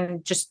me,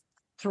 and just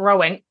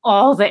throwing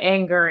all the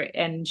anger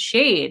and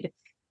shade.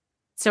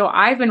 So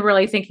I've been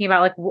really thinking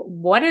about like,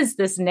 what is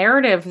this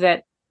narrative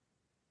that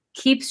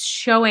keeps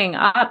showing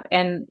up?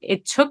 And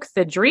it took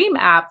the dream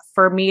app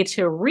for me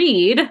to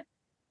read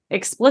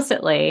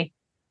explicitly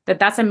that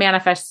that's a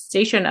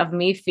manifestation of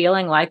me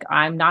feeling like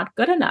I'm not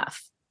good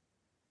enough.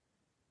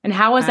 And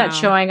how is that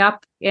showing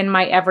up in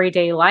my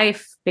everyday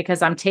life?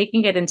 Because I'm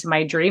taking it into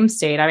my dream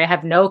state. I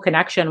have no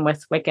connection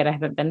with Wicked. I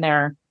haven't been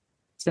there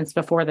since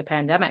before the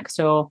pandemic.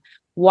 So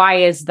why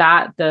is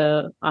that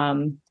the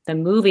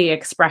movie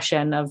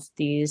expression of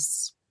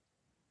these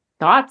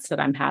thoughts that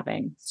I'm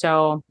having?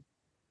 So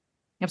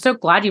I'm so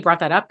glad you brought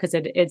that up, because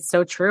it's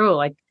so true.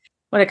 Like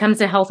when it comes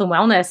to health and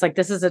wellness, like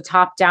this is a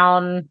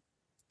top-down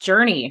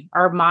journey.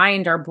 Our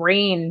mind, our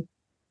brain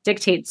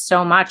dictates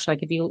so much.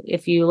 Like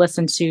if you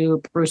listen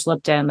to Bruce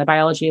Lipton, The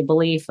Biology of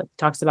Belief, like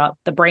talks about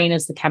the brain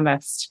is the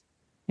chemist.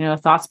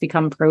 Thoughts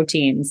become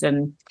proteins,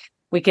 and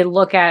we could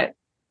look at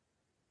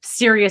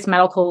serious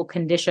medical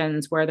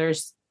conditions where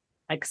there's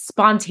like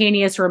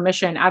spontaneous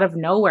remission out of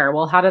nowhere.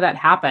 Well, how did that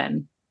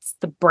happen? It's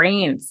the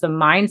brain, it's the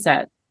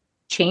mindset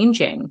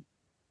changing.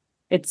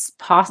 It's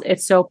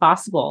so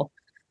possible.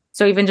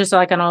 So even just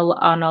like on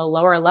a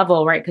lower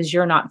level, right? Because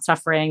you're not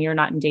suffering, you're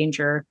not in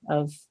danger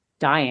of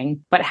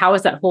dying. But how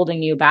is that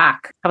holding you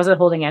back? How is it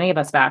holding any of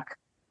us back?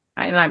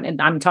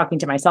 And I'm talking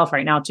to myself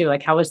right now too.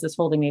 Like, how is this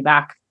holding me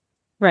back?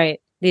 Right.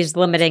 These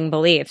limiting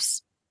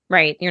beliefs.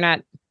 Right. You're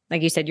not,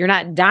 like you said, you're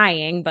not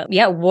dying, but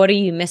yeah, what are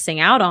you missing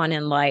out on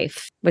in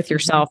life with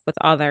yourself, with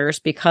others,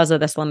 because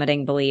of this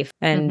limiting belief?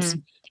 And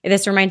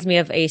this reminds me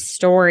of a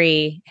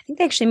story. I think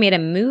they actually made a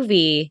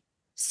movie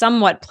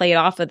somewhat played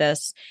off of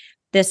this,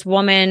 this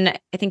woman,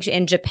 I think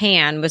in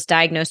Japan, was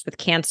diagnosed with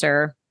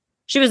cancer.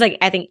 She was like,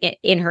 I think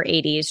in her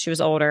 80s, she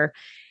was older.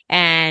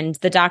 And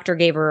the doctor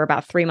gave her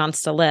about 3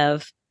 months to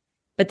live.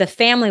 But the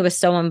family was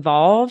so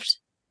involved,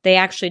 they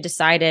actually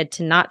decided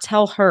to not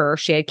tell her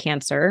she had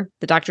cancer.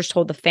 The doctors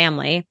told the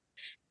family.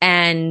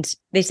 And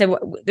they said,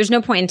 well, there's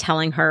no point in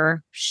telling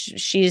her.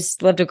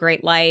 She's lived a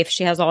great life.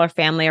 She has all her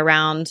family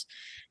around.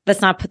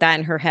 Let's not put that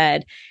in her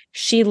head.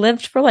 She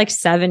lived for like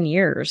 7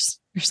 years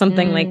or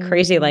something like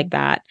crazy like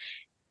that,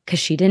 because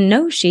she didn't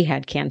know she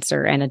had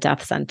cancer and a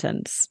death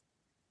sentence.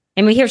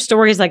 And we hear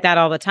stories like that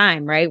all the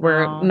time, right?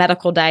 Where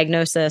medical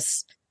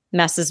diagnosis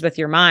messes with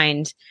your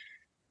mind.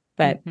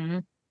 But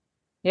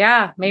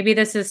yeah, maybe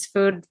this is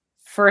food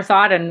for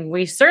thought. And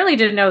we certainly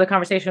didn't know the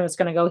conversation was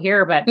going to go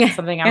here, but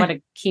something I want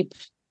to keep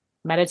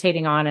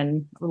meditating on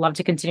and love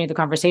to continue the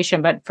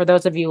conversation. But for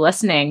those of you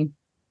listening,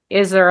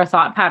 is there a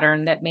thought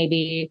pattern that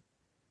maybe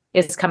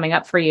is coming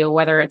up for you,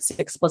 whether it's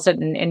explicit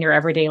in your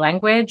everyday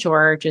language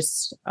or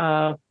just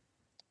a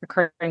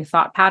recurring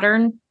thought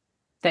pattern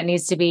that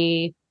needs to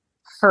be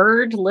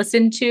heard,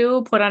 listened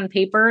to, put on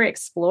paper,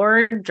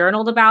 explored,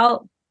 journaled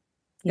about?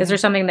 Is there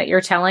something that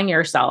you're telling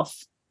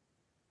yourself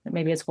that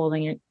maybe it's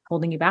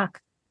holding you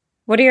back?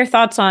 What are your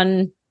thoughts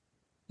on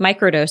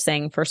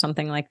microdosing for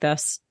something like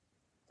this?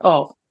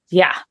 Oh,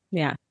 yeah.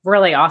 Yeah.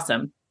 Really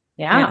awesome.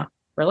 Yeah.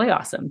 Really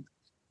awesome.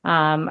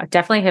 I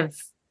definitely have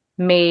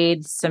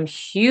made some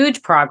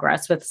huge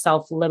progress with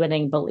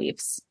self-limiting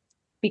beliefs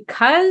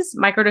because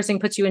microdosing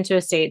puts you into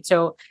a state.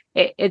 So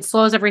it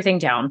slows everything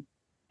down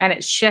and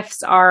it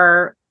shifts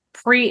our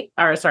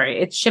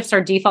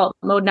default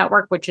mode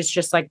network, which is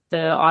just like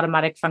the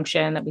automatic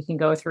function that we can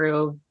go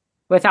through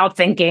without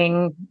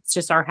thinking. It's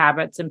just our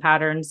habits and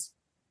patterns.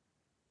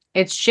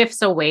 It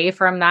shifts away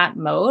from that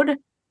mode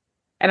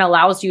and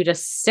allows you to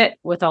sit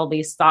with all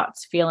these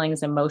thoughts,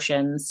 feelings,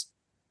 emotions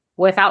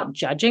without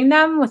judging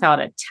them, without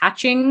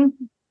attaching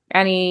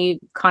any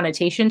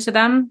connotation to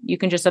them. You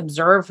can just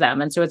observe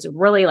them. And so it's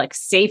really like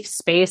safe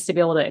space to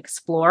be able to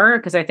explore.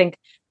 Because I think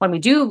when we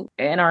do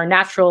in our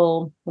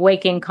natural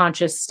waking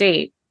conscious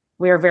state,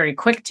 we are very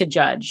quick to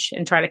judge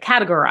and try to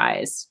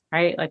categorize,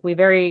 right? Like we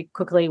very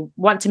quickly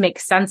want to make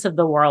sense of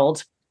the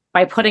world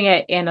by putting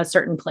it in a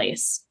certain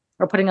place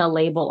or putting a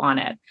label on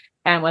it.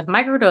 And with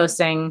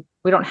microdosing,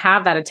 we don't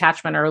have that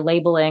attachment or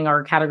labeling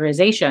or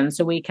categorization.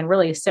 So we can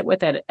really sit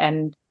with it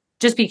and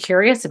just be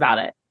curious about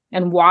it.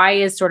 And why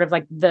is sort of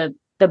like the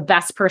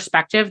best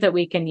perspective that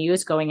we can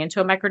use going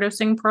into a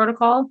microdosing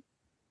protocol.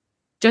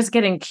 Just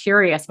getting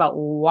curious about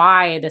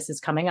why this is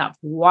coming up.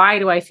 Why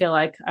do I feel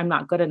like I'm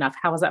not good enough?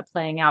 How is that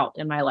playing out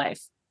in my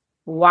life?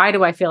 Why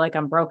do I feel like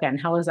I'm broken?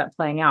 How is that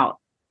playing out?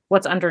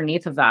 What's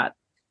underneath of that?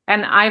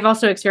 And I've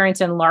also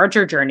experienced in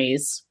larger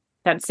journeys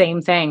that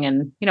same thing.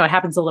 And, it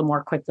happens a little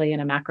more quickly in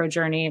a macro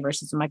journey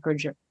versus a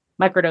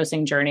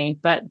microdosing journey.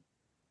 But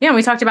yeah,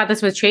 we talked about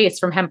this with Chase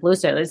from Hemp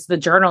Lucid. It's the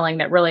journaling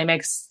that really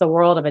makes the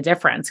world of a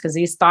difference because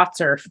these thoughts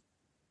are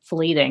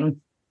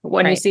fleeting.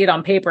 When you see it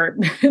on paper,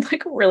 it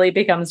like really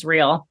becomes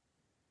real.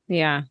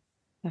 Yeah,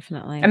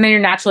 definitely. And then you're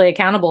naturally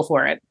accountable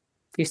for it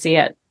if you see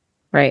it.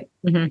 Right.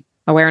 Mm-hmm.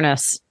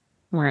 Awareness.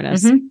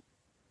 Mm-hmm.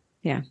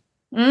 Yeah.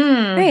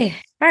 Hey.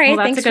 All right.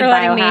 Well, thanks for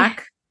letting me.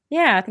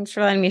 Yeah. Thanks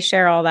for letting me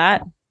share all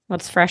that.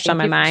 What's fresh on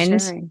my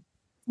mind.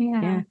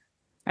 Yeah.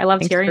 I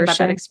loved hearing about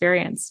that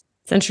experience.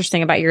 It's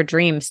interesting about your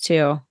dreams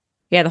too.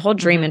 Yeah. The whole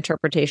dream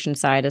interpretation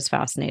side is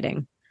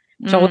fascinating.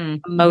 So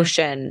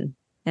emotion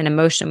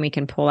we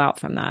can pull out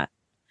from that.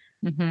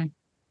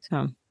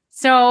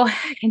 So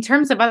in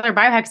terms of other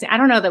biohacks, I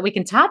don't know that we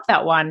can top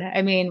that one.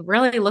 I mean,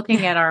 really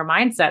looking at our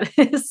mindset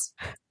is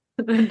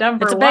the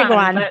number one. It's a big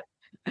one. But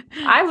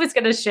I was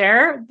going to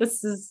share,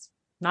 this is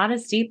not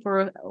as deep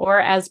or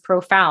as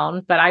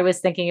profound, but I was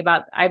thinking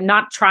about, I'm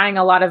not trying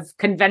a lot of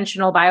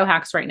conventional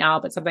biohacks right now,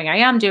 but something I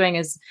am doing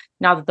is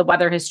now that the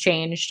weather has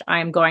changed,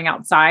 I'm going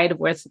outside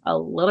with a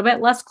little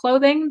bit less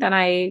clothing than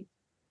I,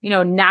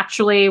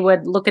 naturally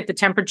would look at the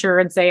temperature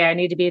and say, I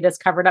need to be this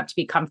covered up to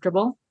be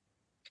comfortable.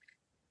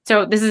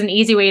 So this is an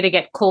easy way to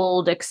get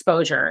cold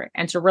exposure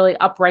and to really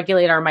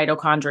upregulate our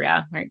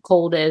mitochondria, right?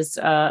 Cold is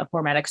a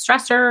hormetic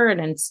stressor,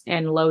 and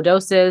in low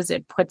doses,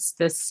 it puts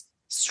this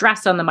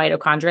stress on the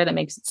mitochondria that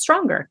makes it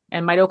stronger.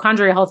 And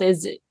mitochondrial health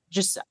is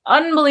just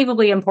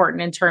unbelievably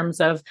important in terms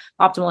of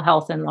optimal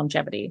health and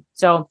longevity.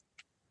 So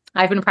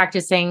I've been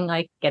practicing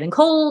like getting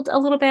cold a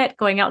little bit,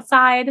 going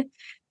outside.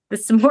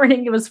 This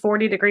morning, it was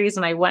 40 degrees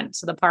and I went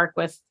to the park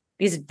with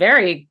these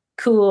very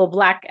cool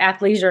black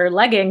athleisure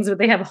leggings, but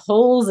they have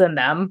holes in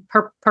them,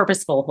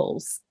 purposeful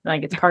holes.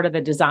 Like it's part of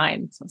the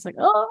design. So it's like,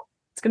 oh,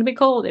 it's going to be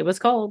cold. It was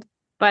cold.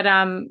 But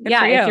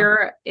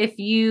if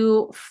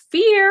you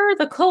fear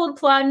the cold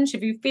plunge,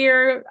 if you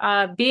fear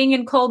being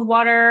in cold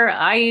water,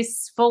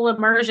 ice, full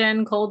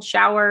immersion, cold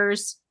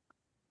showers,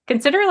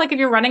 consider like if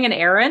you're running an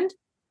errand,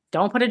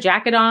 don't put a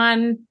jacket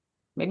on,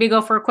 maybe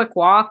go for a quick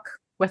walk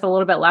with a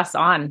little bit less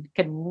on. It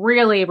could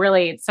really,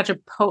 really, it's such a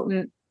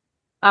potent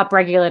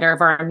upregulator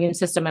of our immune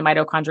system and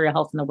mitochondrial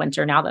health in the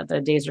winter. Now that the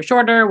days are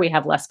shorter, we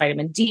have less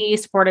vitamin D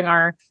supporting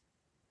our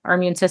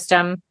immune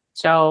system.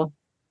 So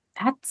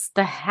That's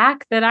the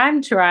hack that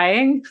I'm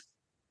trying.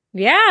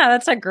 Yeah,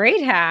 that's a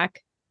great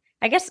hack.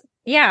 I guess,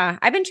 yeah,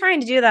 I've been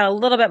trying to do that a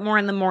little bit more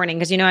in the morning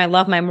because, I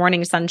love my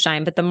morning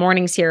sunshine, but the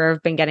mornings here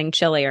have been getting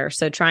chillier.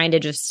 So trying to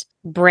just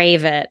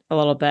brave it a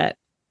little bit.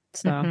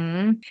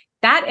 So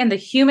that and the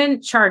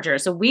human charger.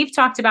 So we've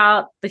talked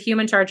about the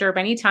human charger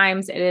many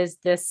times. It is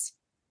this,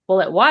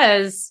 it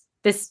was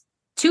this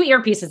 2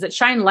 earpieces that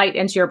shine light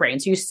into your brain.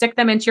 So you stick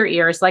them into your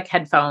ears like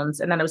headphones,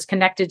 and then it was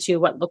connected to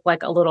what looked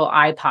like a little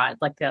iPod,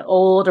 like the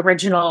old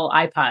original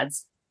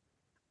iPods.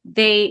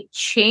 They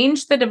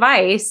changed the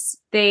device.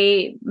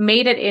 They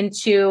made it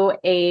into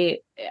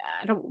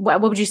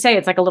what would you say?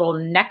 It's like a little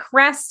neck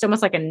rest,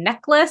 almost like a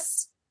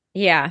necklace.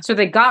 Yeah. So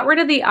they got rid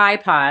of the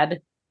iPod,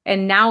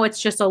 and now it's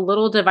just a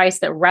little device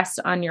that rests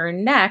on your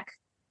neck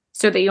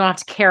so that you don't have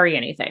to carry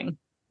anything.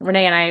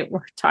 Renee and I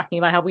were talking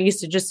about how we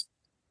used to just,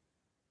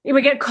 we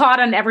would get caught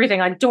on everything,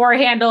 like door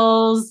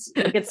handles,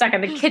 get stuck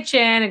in the kitchen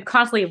and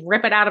constantly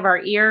rip it out of our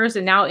ears.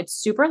 And now it's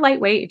super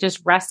lightweight. It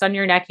just rests on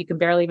your neck. You can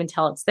barely even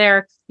tell it's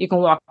there. You can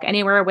walk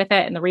anywhere with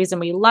it. And the reason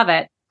we love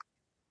it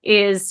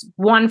is,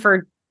 one,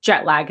 for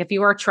jet lag. If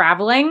you are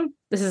traveling,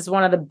 this is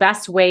one of the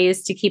best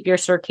ways to keep your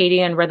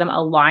circadian rhythm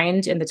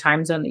aligned in the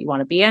time zone that you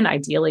want to be in.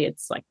 Ideally,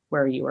 it's like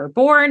where you were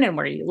born and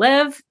where you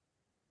live.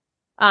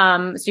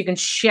 So you can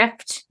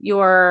shift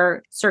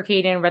your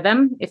circadian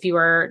rhythm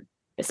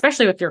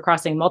especially if you're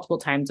crossing multiple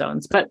time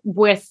zones. But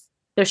with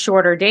the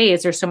shorter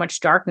days, there's so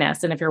much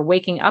darkness. And if you're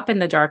waking up in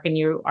the dark and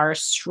you are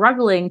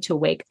struggling to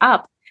wake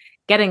up,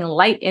 getting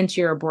light into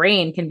your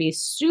brain can be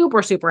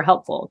super, super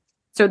helpful.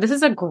 So this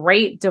is a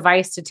great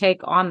device to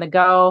take on the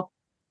go.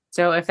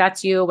 So if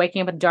that's you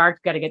waking up in the dark,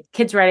 you got to get the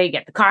kids ready,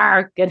 get the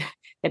car, get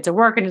to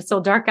work, and it's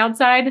still dark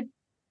outside.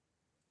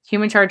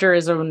 Human charger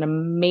is an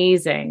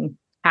amazing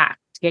hack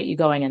to get you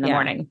going in the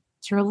morning.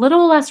 So you're a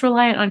little less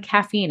reliant on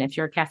caffeine if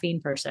you're a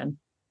caffeine person.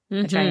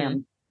 Which I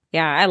am.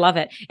 Yeah, I love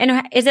it.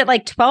 And is it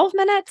like 12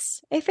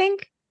 minutes, I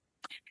think?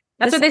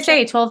 That's what they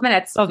say, 12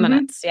 minutes. 12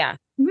 minutes, yeah.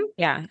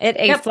 Yeah,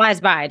 it flies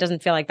by. It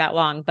doesn't feel like that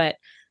long. But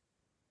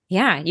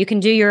yeah, you can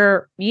do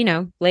your,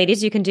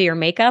 ladies, you can do your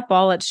makeup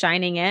while it's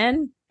shining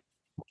in.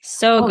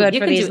 So good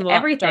for these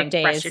everything. Dark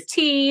days. Brush your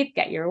teeth,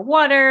 get your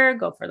water,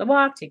 go for the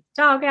walk, take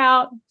the dog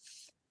out.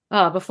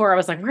 Before I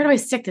was like, where do I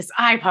stick this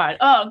iPod?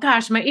 Oh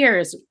gosh, my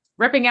ears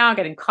ripping out,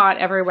 getting caught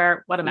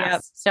everywhere. What a mess.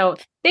 Yep. So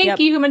thank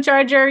you, Human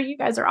Charger. You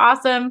guys are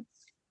awesome.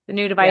 The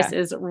new device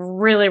is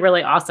really,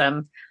 really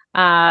awesome.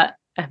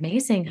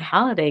 Amazing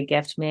holiday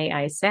gift, may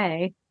I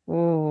say.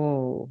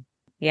 Ooh.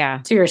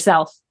 Yeah. To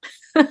yourself.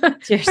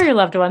 For your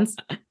loved ones.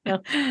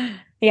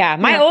 Yeah.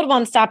 My old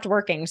one stopped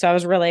working, so I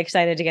was really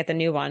excited to get the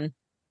new one.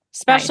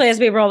 Especially as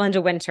we roll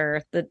into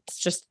winter. That's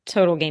just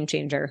total game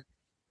changer.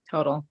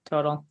 Total.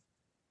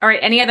 All right.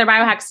 Any other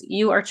biohacks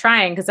you are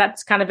trying? Because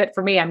that's kind of it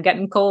for me. I'm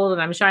getting cold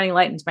and I'm shining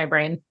light into my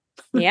brain.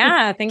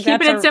 Yeah. I think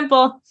keeping it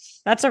simple.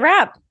 That's a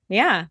wrap.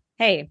 Yeah.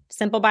 Hey,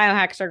 simple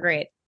biohacks are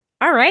great.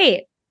 All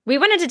right. We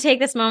wanted to take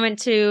this moment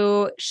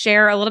to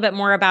share a little bit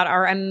more about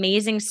our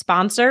amazing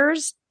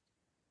sponsors.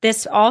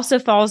 This also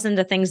falls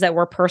into things that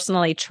we're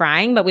personally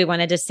trying, but we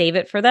wanted to save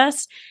it for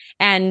this.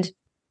 And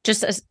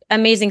just an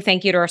amazing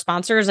thank you to our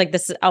sponsors. Like,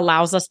 this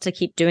allows us to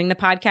keep doing the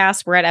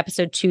podcast. We're at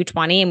episode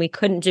 220 and we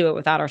couldn't do it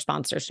without our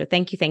sponsors. So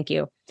thank you. Thank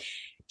you.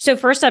 So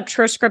first up,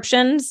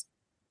 Transcriptions.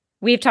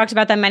 We've talked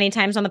about them many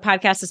times on the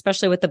podcast,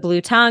 especially with the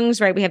blue tongues,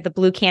 right? We have the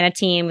blue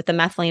canatine with the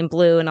methylene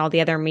blue and all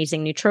the other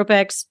amazing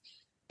nootropics.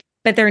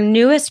 But their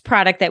newest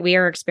product that we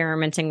are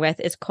experimenting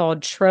with is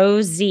called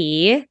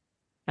Tro-Z.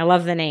 I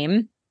love the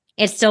name.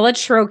 It's still a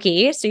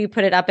troche. So you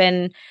put it up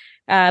in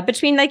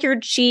between like your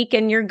cheek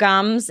and your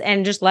gums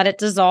and just let it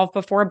dissolve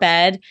before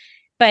bed.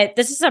 But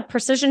this is a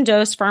precision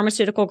dose,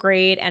 pharmaceutical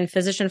grade and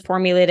physician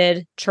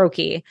formulated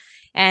troche.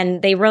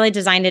 And they really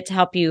designed it to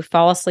help you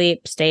fall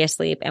asleep, stay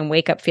asleep, and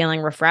wake up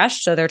feeling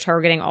refreshed. So they're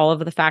targeting all of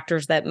the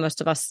factors that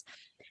most of us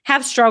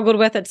have struggled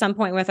with at some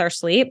point with our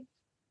sleep.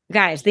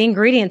 Guys, the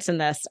ingredients in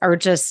this are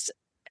just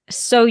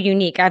so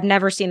unique. I've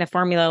never seen a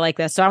formula like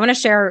this. So I want to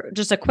share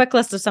just a quick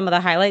list of some of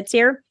the highlights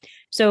here.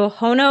 So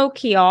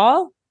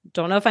honokiol,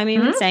 don't know if I'm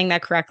even saying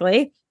that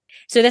correctly.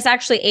 So this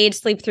actually aids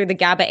sleep through the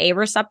GABA A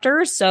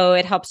receptors. So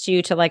it helps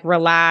you to like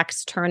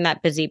relax, turn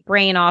that busy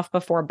brain off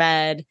before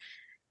bed.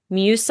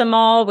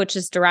 Mucimol, which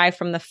is derived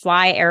from the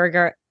fly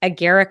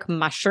agaric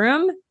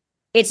mushroom.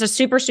 It's a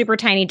super, super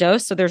tiny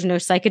dose, so there's no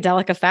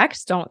psychedelic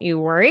effects. Don't you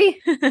worry.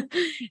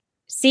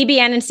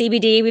 CBN and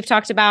CBD we've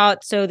talked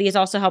about. So these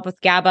also help with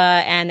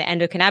GABA and the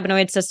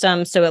endocannabinoid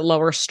system. So it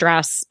lowers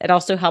stress. It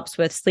also helps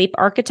with sleep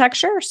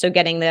architecture. So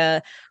getting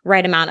the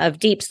right amount of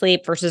deep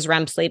sleep versus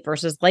REM sleep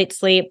versus light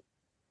sleep.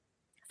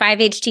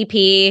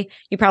 5-HTP,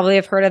 you probably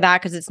have heard of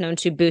that because it's known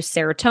to boost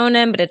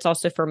serotonin, but it's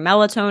also for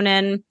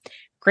melatonin.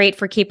 Great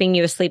for keeping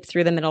you asleep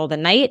through the middle of the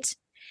night.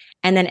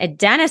 And then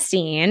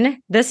adenosine,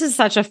 this is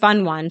such a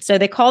fun one. So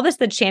they call this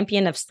the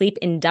champion of sleep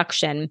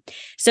induction.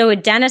 So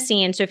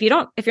adenosine, so if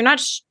you're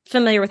not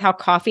familiar with how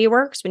coffee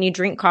works, when you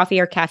drink coffee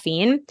or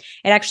caffeine,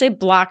 it actually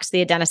blocks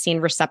the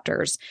adenosine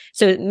receptors.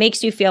 So it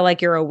makes you feel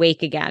like you're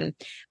awake again.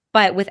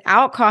 But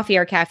without coffee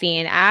or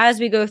caffeine, as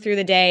we go through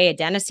the day,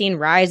 adenosine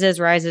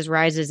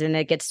rises, and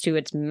it gets to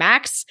its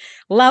max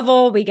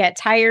level. We get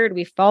tired,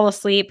 we fall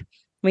asleep,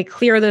 we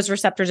clear those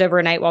receptors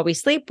overnight while we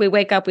sleep. We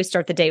wake up, we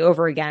start the day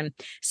over again.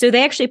 So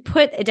they actually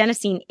put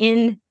adenosine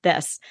in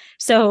this.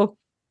 So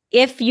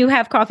if you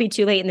have coffee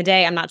too late in the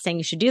day, I'm not saying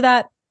you should do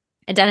that.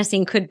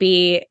 Adenosine could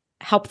be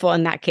helpful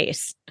in that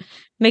case.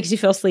 Makes you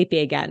feel sleepy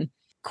again.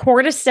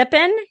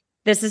 Cordycepin.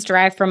 This is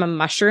derived from a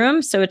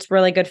mushroom, so it's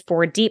really good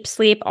for deep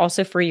sleep,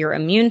 also for your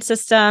immune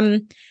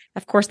system.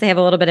 Of course, they have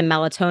a little bit of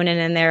melatonin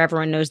in there.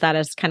 Everyone knows that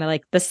as kind of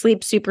like the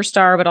sleep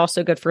superstar, but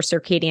also good for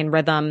circadian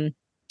rhythm,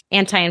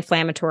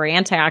 anti-inflammatory,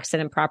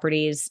 antioxidant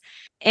properties.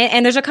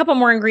 And there's a couple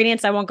more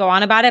ingredients. I won't go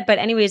on about it. But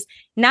anyways,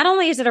 not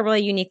only is it a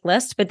really unique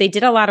list, but they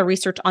did a lot of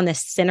research on the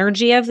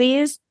synergy of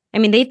these. I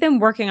mean, they've been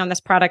working on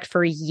this product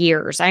for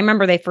years. I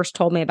remember they first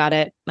told me about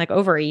it like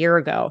over a year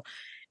ago.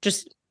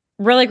 Just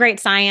really great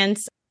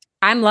science.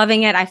 I'm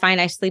loving it. I find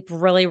I sleep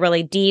really,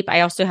 really deep. I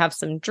also have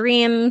some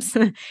dreams.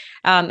 And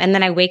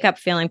then I wake up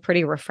feeling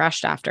pretty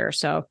refreshed after.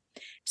 So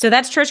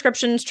that's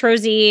Transcriptions,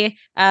 Trozy.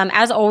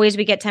 As always,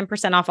 we get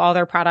 10% off all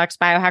their products,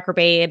 Biohacker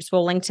Babes.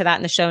 We'll link to that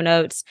in the show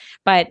notes.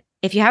 But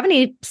if you have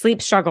any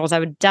sleep struggles, I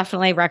would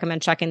definitely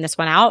recommend checking this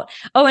one out.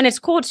 Oh, and it's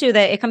cool too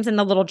that it comes in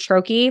the little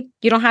troche.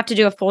 You don't have to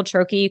do a full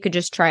troche. You could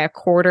just try a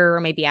quarter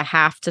or maybe a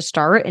half to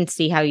start and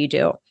see how you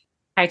do.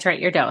 Titrate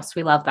your dose.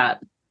 We love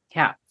that.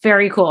 Yeah,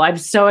 very cool. I'm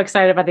so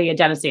excited about the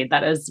adenosine.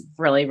 That is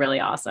really, really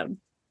awesome.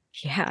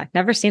 Yeah,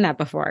 never seen that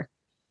before.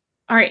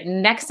 All right,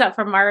 next up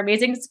from our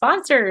amazing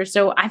sponsors.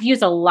 So I've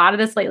used a lot of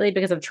this lately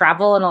because of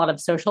travel and a lot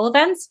of social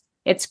events.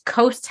 It's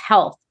Coast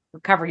Health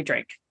Recovery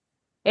Drink.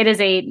 It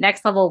is a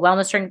next level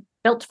wellness drink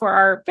built for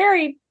our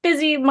very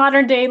busy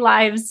modern day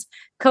lives.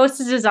 Coast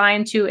is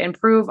designed to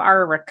improve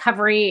our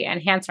recovery,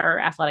 enhance our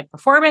athletic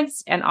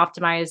performance, and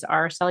optimize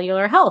our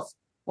cellular health.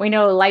 We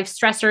know life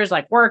stressors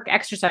like work,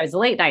 exercise,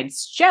 late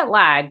nights, jet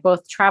lag,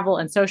 both travel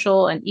and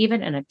social, and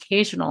even an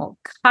occasional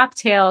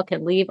cocktail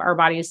can leave our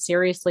bodies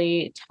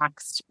seriously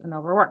taxed and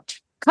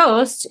overworked.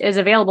 Coast is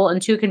available in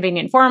 2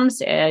 convenient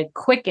forms, a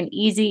quick and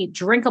easy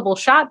drinkable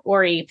shot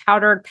or a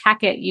powdered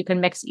packet you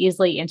can mix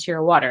easily into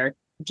your water,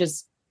 which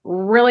is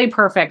really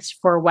perfect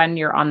for when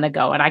you're on the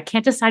go. And I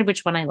can't decide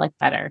which one I like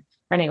better.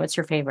 Renee, what's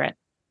your favorite?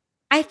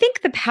 I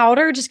think the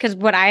powder, just because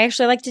what I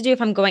actually like to do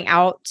if I'm going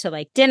out to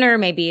like dinner,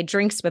 maybe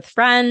drinks with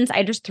friends,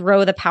 I just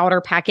throw the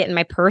powder packet in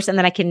my purse and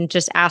then I can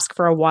just ask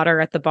for a water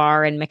at the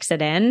bar and mix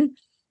it in.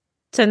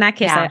 So in that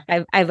case,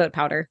 I vote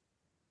powder.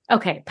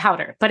 Okay,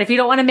 powder. But if you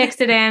don't want to mix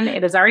it in,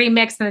 it is already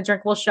mixed in the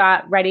drinkable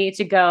shot, ready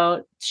to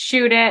go.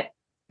 Shoot it.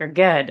 You're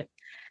good.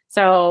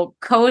 So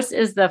Coast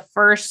is the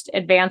first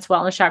advanced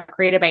wellness shot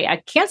created by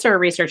a cancer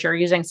researcher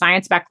using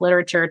science-backed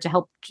literature to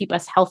help keep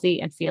us healthy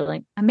and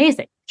feeling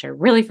amazing, which I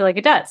really feel like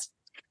it does.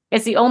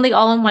 It's the only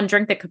all-in-one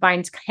drink that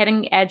combines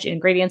cutting-edge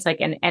ingredients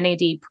like an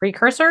NAD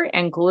precursor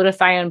and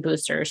glutathione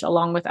boosters,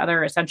 along with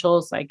other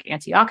essentials like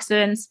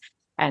antioxidants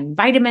and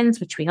vitamins,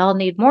 which we all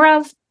need more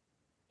of.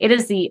 It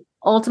is the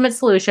ultimate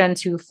solution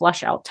to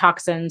flush out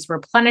toxins,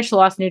 replenish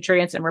lost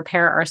nutrients, and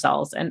repair our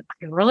cells. And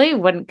I really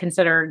wouldn't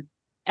consider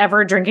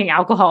ever drinking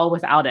alcohol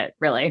without it,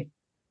 really.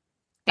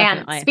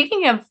 Definitely. And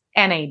speaking of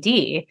NAD,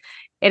 it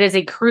is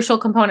a crucial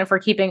component for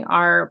keeping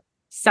our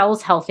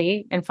cells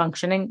healthy and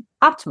functioning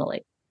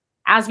optimally.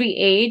 As we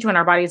age, when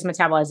our body is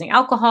metabolizing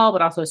alcohol,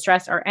 but also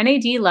stress, our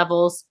NAD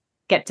levels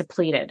get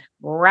depleted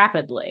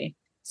rapidly.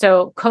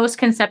 So Coast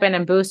can step in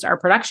and boost our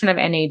production of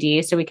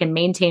NAD so we can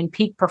maintain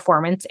peak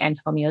performance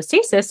and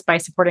homeostasis by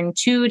supporting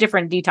 2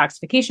 different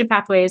detoxification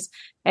pathways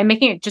and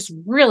making it just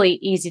really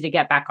easy to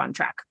get back on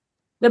track.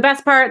 The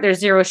best part, there's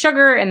 0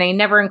 sugar and they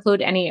never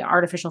include any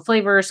artificial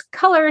flavors,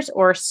 colors,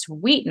 or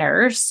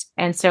sweeteners.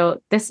 And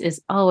so this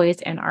is always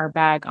in our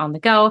bag on the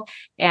go.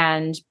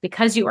 And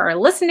because you are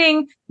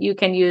listening, you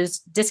can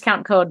use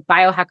discount code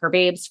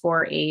BiohackerBabes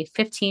for a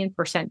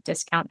 15%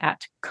 discount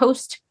at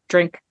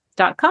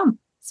coastdrink.com.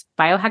 It's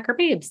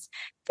BiohackerBabes.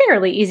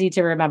 Fairly easy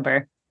to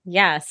remember.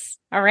 Yes.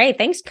 All right.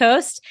 Thanks,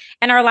 Coast.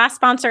 And our last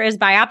sponsor is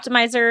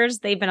Bioptimizers.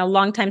 They've been a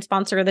longtime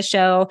sponsor of the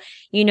show.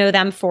 You know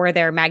them for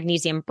their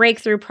Magnesium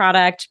Breakthrough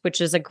product,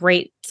 which is a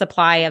great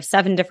supply of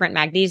 7 different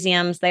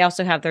magnesiums. They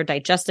also have their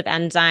digestive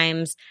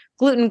enzymes,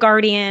 Gluten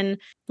Guardian,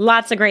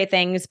 lots of great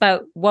things.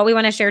 But what we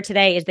want to share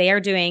today is they are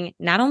doing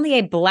not only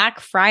a Black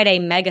Friday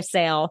mega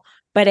sale,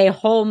 but a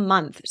whole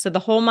month. So the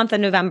whole month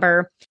of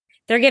November,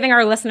 they're giving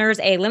our listeners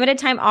a limited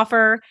time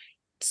offer.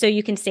 So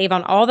you can save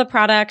on all the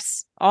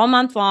products all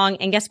month long.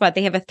 And guess what?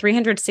 They have a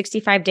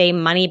 365-day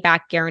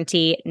money-back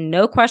guarantee.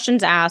 No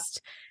questions asked.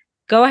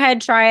 Go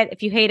ahead, try it.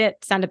 If you hate it,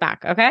 send it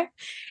back. Okay.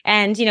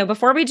 And,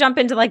 before we jump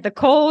into like the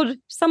cold,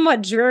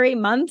 somewhat dreary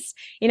months,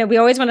 we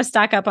always want to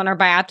stock up on our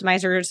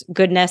Bioptimizers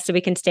goodness so we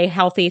can stay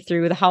healthy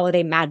through the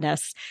holiday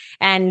madness.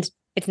 And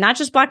it's not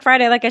just Black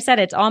Friday. Like I said,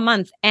 it's all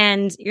month.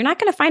 And you're not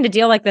going to find a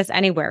deal like this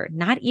anywhere,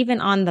 not even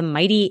on the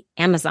mighty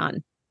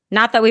Amazon.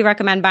 Not that we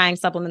recommend buying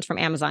supplements from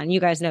Amazon. You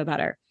guys know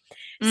better.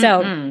 Mm-hmm.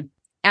 So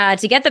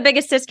To get the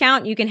biggest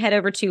discount, you can head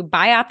over to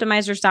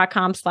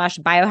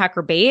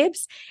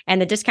bioptimizers.com/biohackerbabes.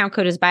 And the discount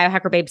code is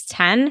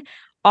biohackerbabes10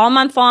 all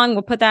month long.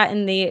 We'll put that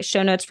in the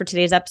show notes for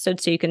today's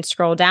episode so you can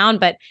scroll down,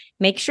 but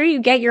make sure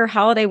you get your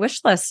holiday wish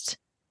list.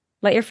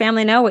 Let your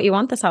family know what you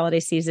want this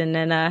holiday season.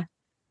 And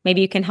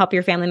maybe you can help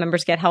your family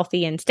members get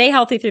healthy and stay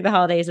healthy through the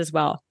holidays as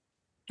well.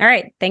 All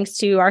right. Thanks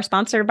to our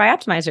sponsor,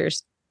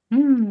 Bioptimizers.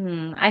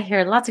 I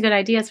hear lots of good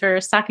ideas for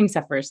stocking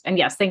stuffers. And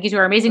yes, thank you to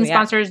our amazing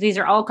sponsors. These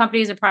are all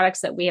companies and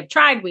products that we have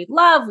tried, we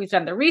love, we've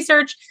done the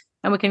research,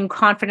 and we can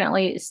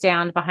confidently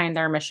stand behind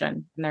their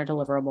mission and their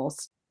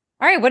deliverables.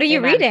 All right. What are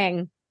you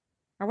reading?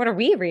 Or what are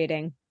we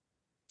reading?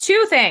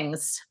 2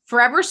 things.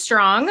 Forever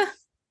Strong,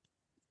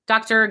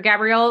 Dr.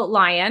 Gabrielle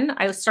Lyon.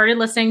 I started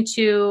listening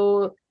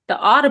to the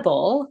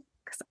Audible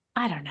because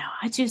I don't know.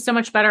 I do so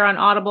much better on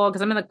Audible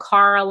because I'm in the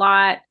car a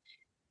lot.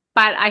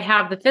 But I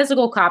have the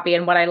physical copy,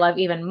 and what I love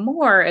even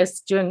more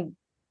is doing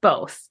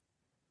both.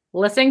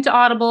 Listening to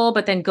Audible,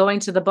 but then going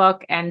to the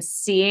book and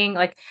seeing,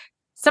 like,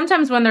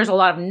 sometimes when there's a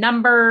lot of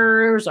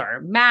numbers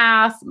or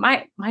math,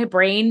 my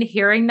brain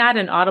hearing that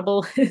in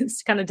Audible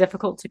is kind of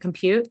difficult to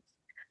compute.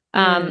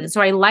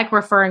 So I like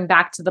referring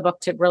back to the book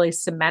to really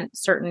cement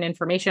certain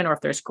information, or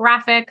if there's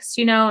graphics,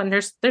 and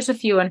there's a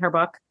few in her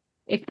book.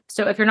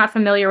 If you're not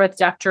familiar with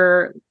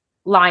Dr.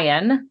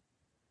 Lyon,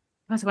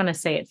 I was going to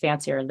say it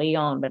fancier,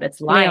 Lyon, but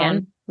it's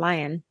Lyon.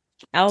 Lyon.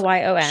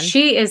 Lyon.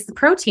 She is the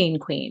protein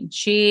queen.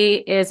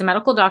 She is a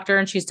medical doctor,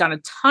 and she's done a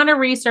ton of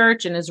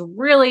research and is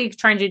really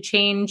trying to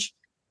change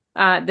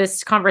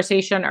this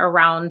conversation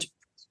around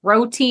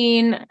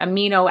protein,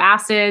 amino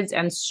acids,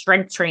 and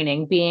strength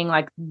training being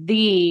like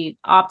the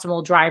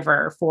optimal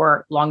driver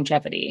for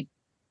longevity.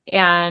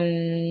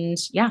 And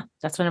yeah,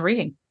 that's what I'm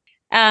reading.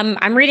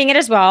 I'm reading it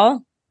as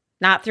well,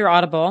 not through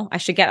Audible. I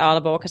should get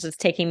Audible because it's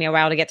taking me a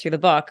while to get through the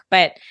book,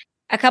 but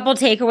a couple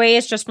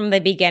takeaways just from the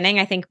beginning.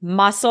 I think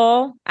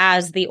muscle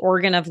as the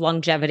organ of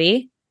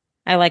longevity.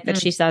 I like that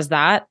she says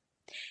that.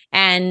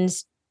 And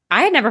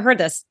I had never heard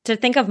this, to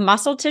think of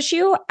muscle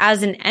tissue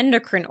as an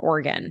endocrine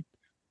organ.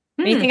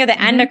 When you think of the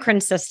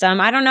endocrine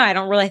system, I don't know. I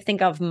don't really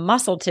think of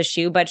muscle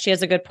tissue, but she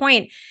has a good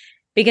point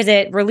because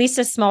it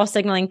releases small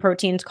signaling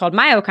proteins called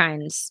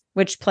myokines,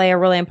 which play a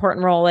really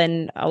important role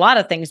in a lot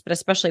of things, but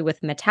especially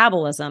with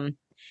metabolism.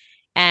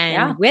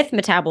 And with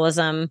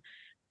metabolism,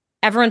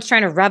 everyone's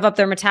trying to rev up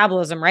their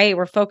metabolism, right?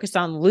 We're focused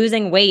on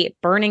losing weight,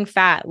 burning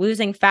fat,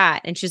 losing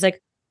fat. And she's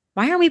like,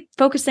 why aren't we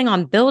focusing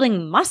on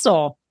building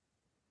muscle?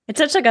 It's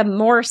such like a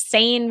more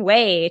sane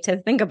way to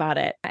think about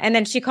it. And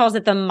then she calls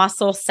it the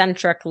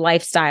muscle-centric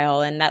lifestyle.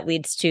 And that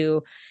leads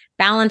to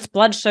balanced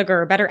blood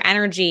sugar, better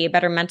energy,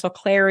 better mental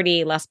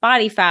clarity, less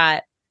body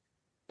fat,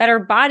 better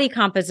body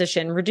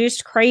composition,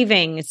 reduced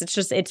cravings.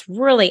 It's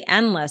really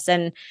endless.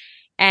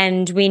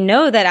 And we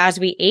know that as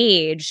we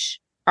age,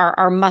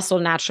 our muscle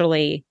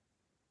naturally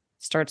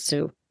starts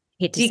to,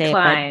 hate to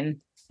decline. Say it,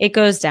 but it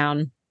goes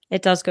down.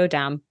 It does go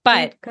down.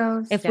 But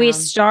if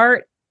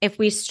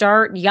we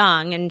start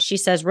young, and she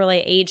says really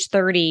age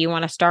 30, you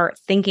want to start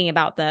thinking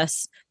about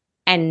this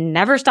and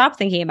never stop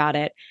thinking about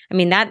it. I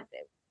mean, that,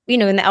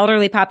 in the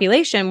elderly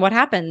population, what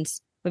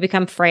happens? We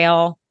become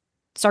frail,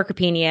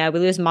 sarcopenia, we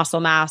lose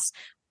muscle mass,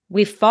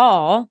 we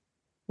fall,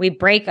 we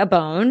break a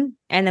bone,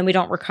 and then we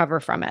don't recover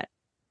from it.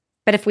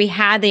 But if we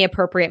had the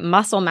appropriate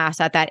muscle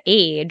mass at that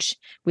age,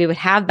 we would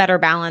have better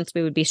balance.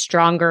 We would be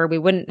stronger. We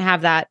wouldn't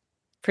have that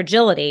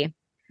fragility.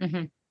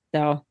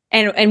 So,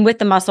 and with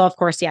the muscle, of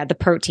course, the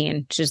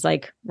protein, which is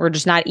like, we're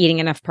just not eating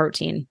enough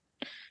protein,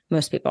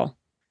 most people.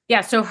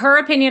 Yeah. So her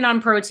opinion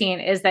on protein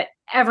is that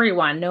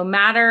everyone, no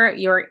matter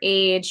your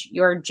age,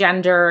 your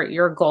gender,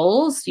 your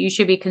goals, you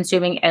should be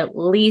consuming at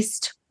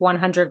least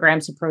 100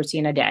 grams of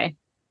protein a day.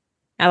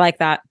 I like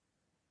that.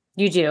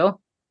 You do?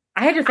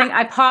 I had to think,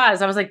 I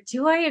paused. I was like,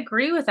 do I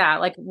agree with that?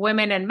 Like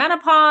women in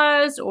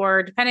menopause,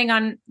 or depending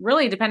on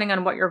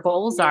what your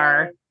goals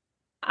are.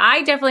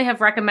 I definitely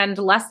have recommended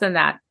less than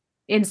that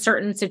in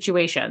certain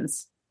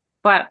situations,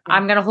 but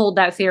I'm going to hold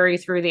that theory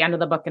through the end of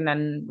the book and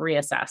then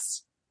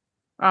reassess.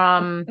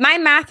 My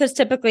math has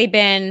typically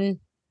been,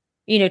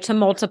 to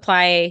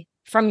multiply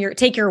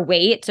take your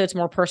weight. So it's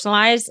more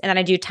personalized. And then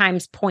I do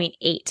times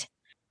 0.8.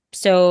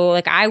 So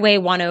like I weigh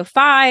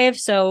 105.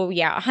 So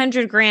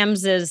 100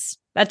 grams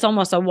that's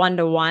almost a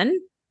 1-to-1,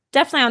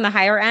 definitely on the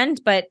higher end,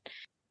 but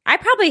I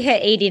probably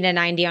hit 80 to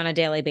 90 on a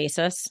daily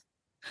basis.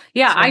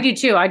 Yeah, so. I do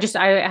too.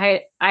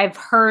 I've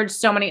heard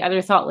so many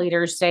other thought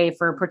leaders say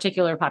for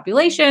particular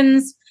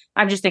populations,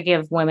 I'm just thinking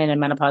of women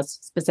in menopause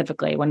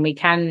specifically, when we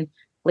can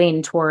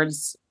lean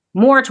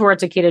more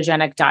towards a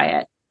ketogenic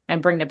diet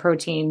and bring the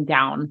protein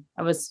down.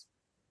 I was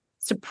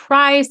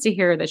surprised to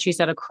hear that she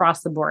said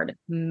across the board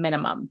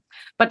minimum.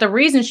 But the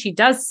reason she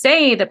does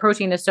say that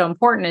protein is so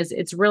important is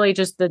it's really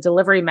just the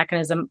delivery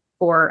mechanism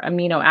for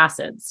amino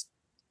acids.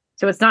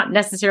 So it's not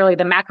necessarily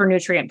the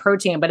macronutrient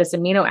protein, but it's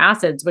amino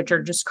acids, which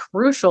are just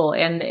crucial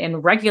in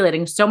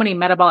regulating so many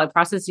metabolic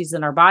processes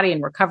in our body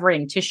and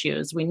recovering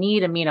tissues. We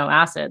need amino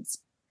acids.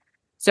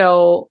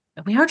 So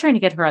we are trying to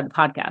get her on the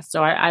podcast.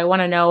 So I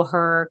want to know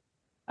her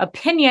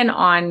opinion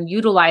on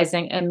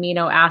utilizing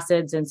amino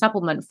acids in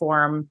supplement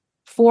form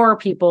for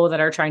people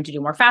that are trying to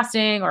do more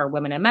fasting or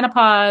women in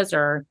menopause,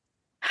 or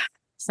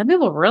some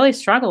people really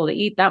struggle to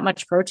eat that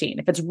much protein.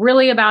 If it's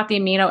really about the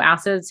amino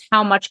acids,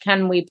 how much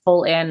can we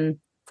pull in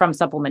from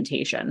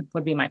supplementation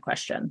would be my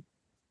question.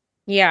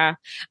 Yeah.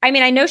 I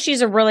mean, I know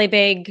she's a really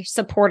big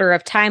supporter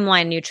of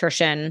Timeline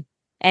Nutrition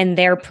and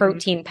their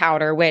protein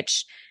powder,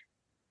 which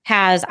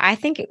has, I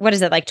think, what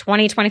is it, like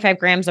 20, 25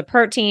 grams of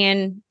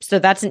protein. So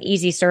that's an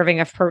easy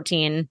serving of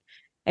protein,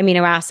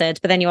 amino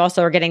acids. But then you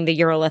also are getting the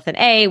urolithin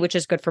A, which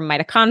is good for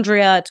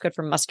mitochondria. It's good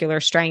for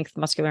muscular strength,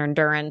 muscular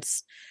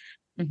endurance.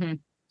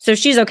 So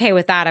she's okay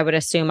with that. I would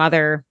assume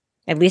at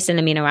least an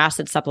amino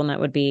acid supplement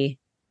would be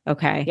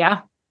okay.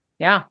 Yeah.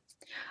 Yeah.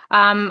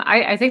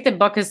 I think the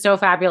book is so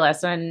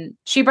fabulous, and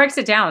she breaks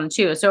it down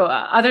too. So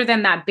other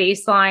than that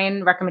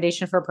baseline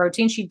recommendation for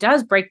protein, she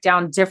does break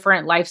down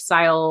different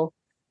lifestyle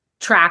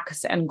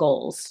tracks and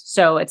goals.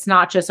 So it's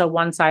not just a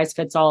one size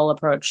fits all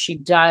approach. She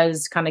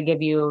does kind of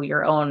give you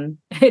your own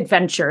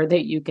adventure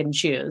that you can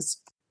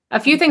choose. A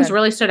few things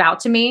really stood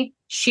out to me.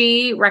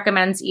 She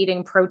recommends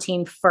eating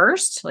protein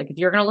first. Like if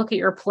you're going to look at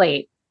your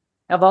plate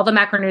of all the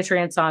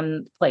macronutrients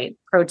on the plate,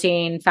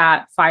 protein,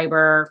 fat,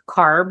 fiber,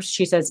 carbs,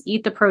 she says,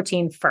 eat the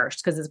protein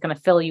first because it's going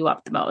to fill you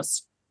up the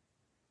most.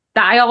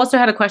 I also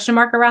had a question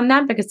mark around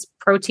that because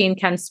protein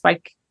can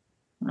spike.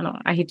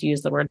 I hate to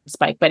use the word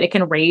spike, but it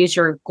can raise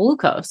your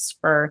glucose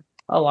for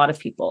a lot of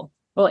people.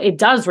 Well, it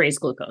does raise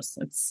glucose.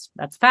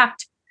 That's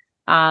fact.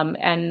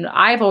 And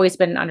I've always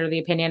been under the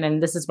opinion,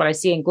 and this is what I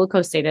see in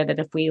glucose data, that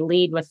if we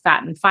lead with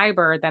fat and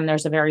fiber, then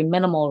there's a very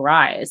minimal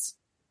rise.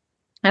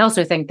 I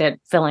also think that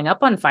filling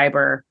up on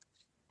fiber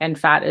and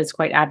fat is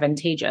quite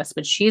advantageous,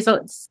 but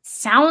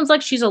sounds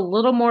like she's a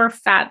little more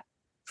fat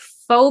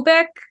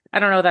phobic. I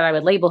don't know that I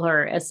would label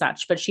her as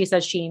such, but she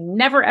says she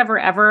never, ever,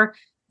 ever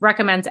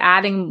recommends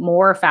adding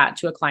more fat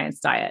to a client's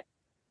diet.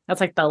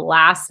 That's like the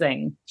last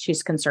thing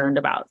she's concerned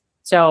about.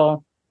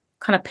 So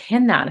kind of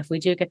pin that if we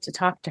do get to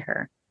talk to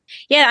her.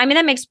 Yeah, I mean,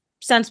 that makes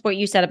sense what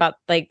you said about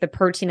like the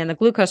protein and the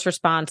glucose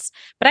response.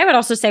 But I would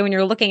also say when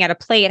you're looking at a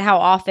plate, how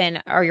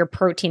often are your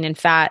protein and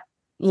fat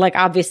like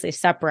obviously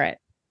separate,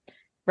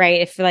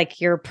 right? If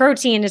like your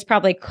protein is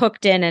probably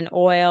cooked in an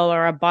oil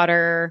or a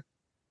butter.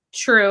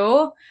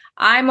 True.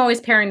 I'm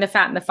always pairing the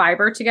fat and the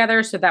fiber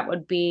together. So that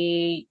would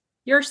be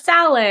your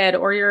salad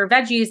or your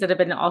veggies that have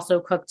been also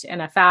cooked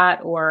in a fat,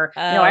 or,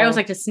 I always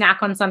like to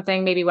snack on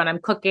something maybe when I'm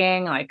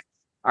cooking, like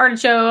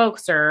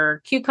artichokes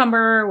or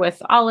cucumber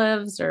with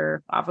olives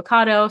or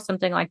avocado,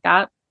 something like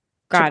that.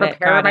 To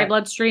prepare my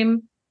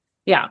bloodstream.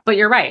 Yeah, but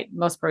you're right.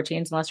 Most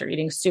proteins, unless you're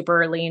eating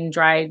super lean,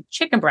 dried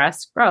chicken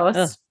breast, gross.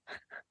 Ugh.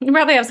 You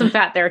probably have some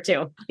fat there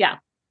too. Yeah.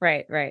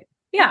 Right.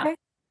 Yeah. Okay.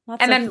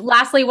 And then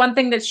lastly, one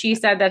thing that she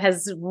said that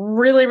has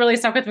really, really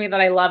stuck with me that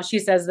I love, she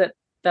says that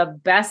the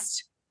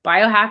best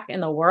biohack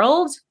in the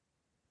world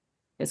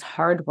is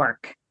hard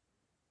work.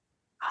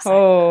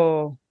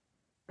 Oh,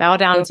 bow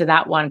down to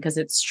that one because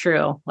it's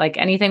true. Like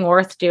anything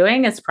worth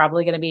doing is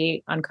probably going to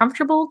be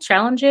uncomfortable,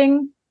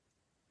 challenging,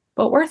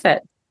 but worth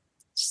it.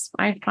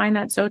 I find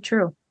that so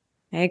true.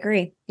 I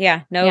agree.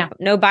 Yeah.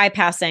 No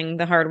bypassing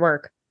the hard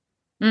work.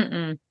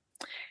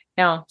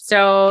 No.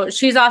 So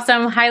she's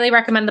awesome. Highly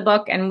recommend the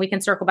book, and we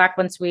can circle back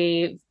once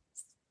we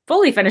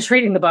fully finish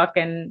reading the book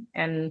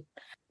and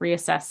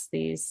reassess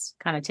these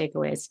kind of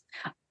takeaways.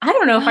 I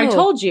don't know if I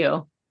told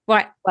you.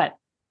 What?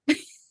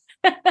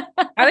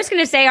 I was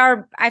going to say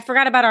I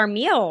forgot about our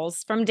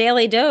meals from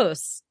Daily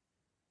Dose.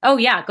 Oh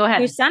yeah, go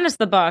ahead. Who sent us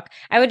the book.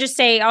 I would just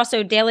say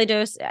also Daily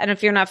Dose, and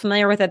if you're not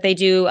familiar with it, they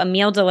do a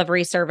meal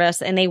delivery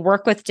service and they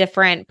work with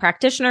different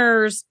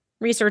practitioners,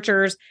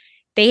 researchers.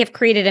 They have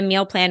created a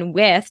meal plan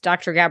with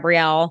Dr.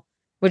 Gabrielle,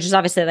 which is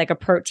obviously like a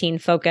protein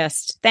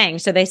focused thing.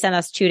 So they sent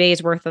us 2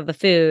 days worth of the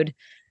food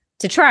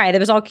to try. That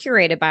was all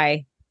curated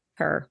by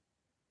her.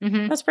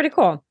 That's pretty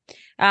cool.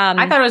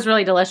 I thought it was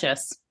really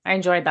delicious. I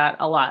enjoyed that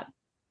a lot.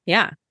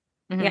 Yeah.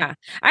 Yeah.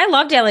 I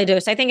love Daily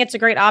Dose. I think it's a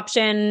great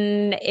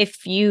option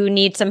if you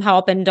need some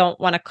help and don't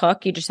want to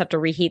cook. You just have to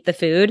reheat the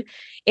food.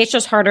 It's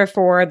just harder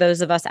for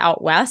those of us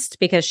out west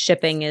because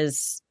shipping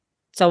it's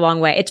a long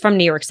way. It's from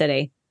New York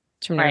City.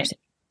 It's from New York City.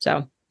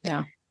 So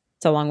yeah,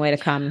 it's a long way to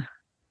come.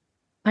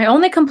 My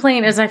only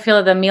complaint is I feel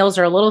that the meals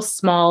are a little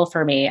small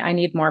for me. I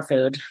need more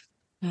food.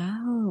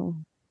 Oh.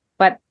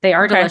 But they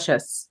are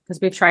delicious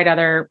because we've tried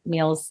other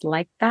meals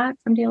like that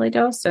from Daily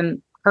Dose,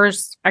 and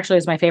hers actually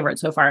is my favorite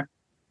so far.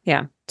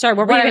 Yeah. Sorry,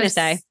 what were you going to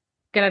say?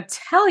 Going to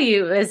tell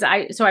you is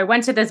I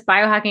went to this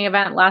biohacking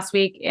event last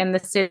week in the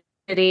city,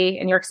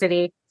 in New York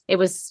City. It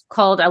was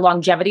called a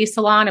longevity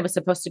salon. It was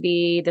supposed to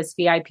be this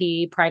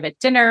VIP private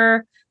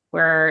dinner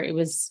where it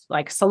was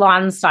like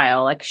salon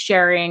style, like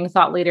sharing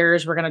thought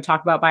leaders. We're going to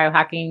talk about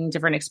biohacking,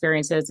 different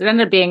experiences. It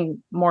ended up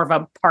being more of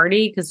a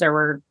party because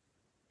the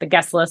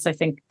guest list, I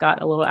think,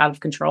 got a little out of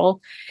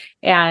control.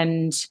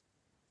 And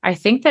I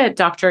think that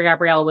Dr.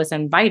 Gabrielle was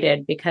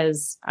invited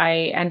because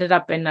I ended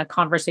up in a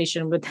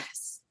conversation with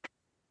this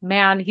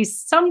man. He's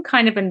some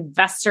kind of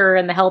investor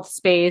in the health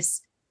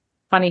space.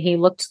 Funny, he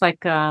looked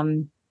like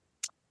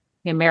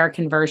the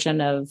American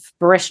version of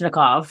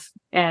Baryshnikov.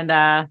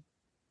 And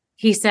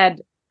he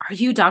said, "Are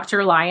you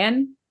Dr.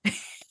 Lion?"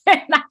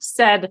 And I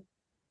said,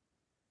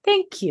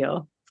 "Thank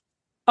you."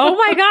 Oh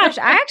my gosh.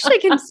 I actually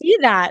can see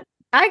that.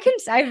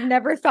 I've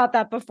never thought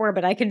that before,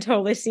 but I can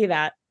totally see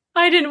that.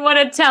 I didn't want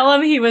to tell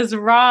him he was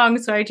wrong.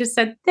 So I just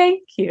said,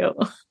 "Thank you."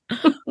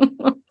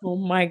 Oh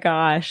my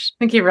gosh. I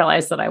think he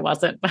realized that I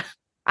wasn't.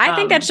 I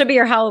think that should be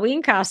your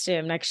Halloween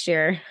costume next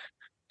year.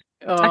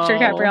 Dr.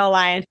 Gabrielle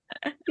Lion.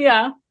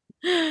 Yeah.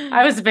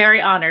 I was very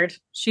honored.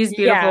 She's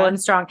beautiful and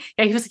strong.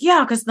 Yeah, he was like,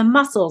 "Yeah, because the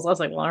muscles." I was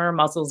like, "Well, her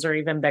muscles are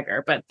even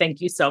bigger, but thank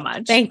you so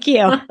much." Thank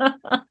you.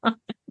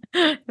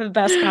 The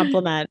best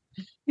compliment.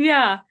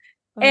 Yeah.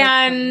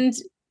 And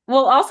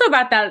well, also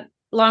about that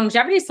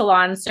longevity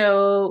salon.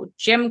 So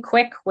Jim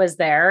Quick was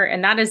there,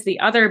 and that is the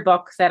other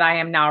book that I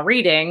am now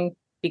reading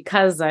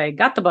because I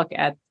got the book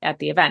at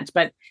the event.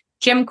 But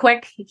Jim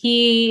Quick,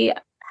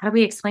 how do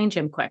we explain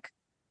Jim Quick?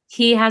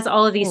 He has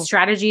all of these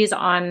strategies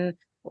on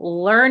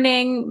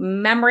learning,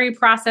 memory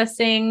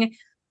processing.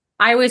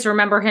 I always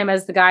remember him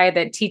as the guy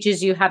that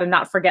teaches you how to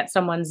not forget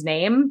someone's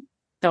name.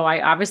 Though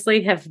I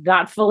obviously have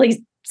not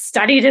fully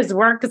studied his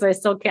work because I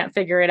still can't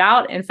figure it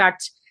out. In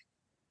fact,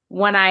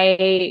 when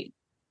I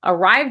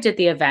arrived at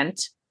the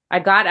event, I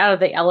got out of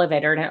the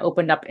elevator and it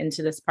opened up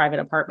into this private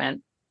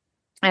apartment.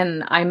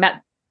 And I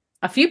met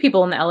a few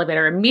people in the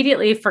elevator,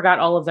 immediately forgot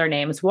all of their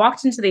names,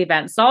 walked into the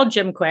event, saw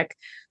Jim Quick,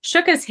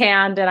 shook his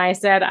hand, and I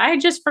said, "I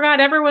just forgot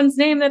everyone's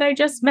name that I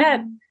just met."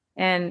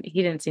 And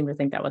he didn't seem to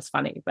think that was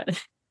funny, but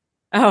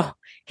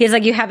he's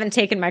like, "You haven't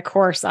taken my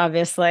course,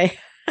 obviously."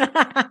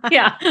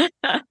 Yeah.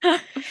 I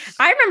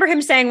remember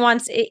him saying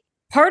once,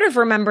 part of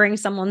remembering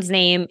someone's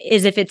name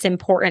is if it's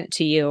important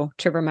to you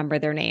to remember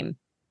their name.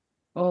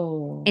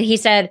 Oh. And he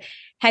said,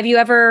 have you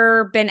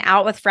ever been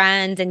out with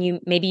friends and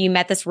you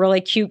met this really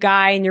cute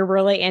guy and you're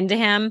really into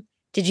him?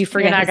 Did you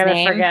forget his name? You're not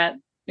going to forget.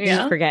 Yeah.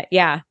 Did you forget?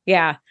 Yeah.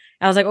 Yeah.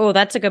 I was like, oh,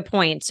 that's a good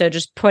point. So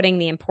just putting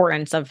the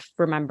importance of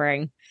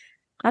remembering,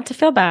 not to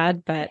feel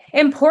bad, but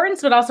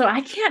importance, but also I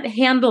can't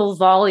handle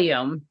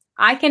volume.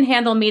 I can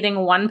handle meeting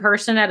one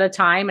person at a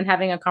time and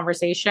having a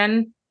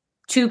conversation,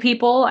 2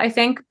 people, I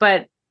think,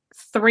 but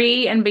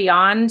 3 and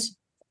beyond,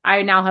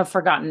 I now have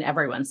forgotten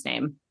everyone's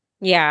name.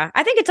 Yeah.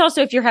 I think it's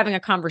also if you're having a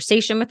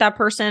conversation with that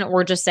person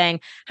or just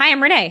saying, "Hi,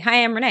 I'm Renee.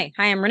 Hi, I'm Renee.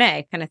 Hi, I'm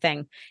Renee," kind of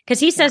thing. Because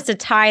he says to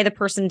tie the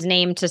person's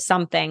name to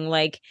something.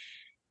 Like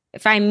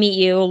if I meet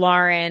you,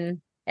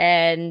 Lauren,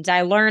 and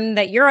I learn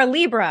that you're a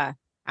Libra,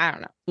 I don't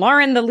know,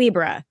 Lauren the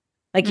Libra,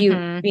 like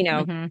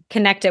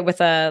connect it with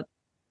that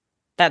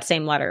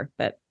same letter.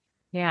 But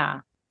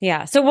yeah.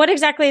 Yeah. So what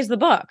exactly is the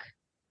book?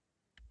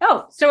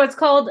 Oh, so it's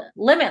called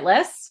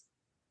Limitless.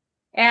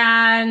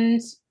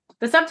 And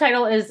the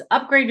subtitle is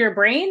Upgrade Your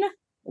Brain,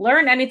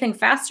 Learn Anything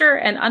Faster,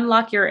 and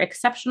Unlock Your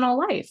Exceptional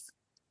Life.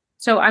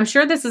 So I'm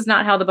sure this is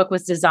not how the book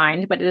was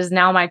designed, but it is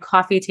now my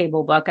coffee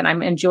table book. And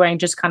I'm enjoying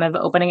just kind of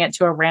opening it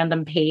to a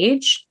random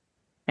page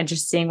and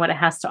just seeing what it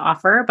has to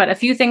offer. But a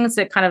few things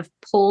that kind of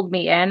pulled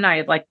me in,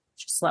 I like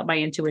just let my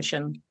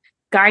intuition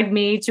guide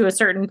me to a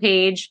certain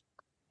page.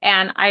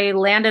 And I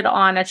landed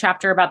on a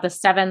chapter about the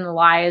 7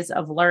 lies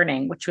of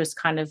learning, which was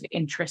kind of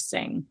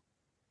interesting.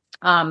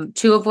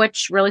 2 of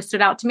which really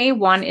stood out to me.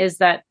 One is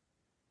that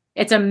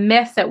it's a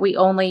myth that we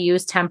only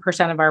use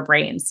 10% of our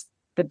brains,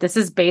 that this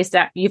is based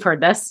at, you've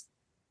heard this.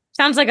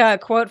 Sounds like a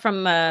quote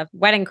from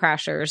Wedding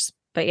Crashers,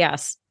 but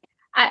yes.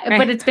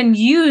 But it's been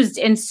used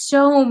in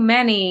so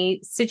many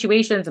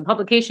situations and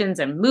publications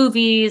and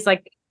movies.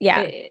 Like,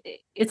 yeah,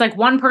 it's like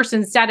one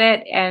person said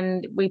it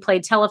and we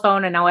played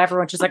telephone and now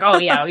everyone's just like, "Oh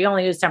yeah, we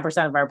only use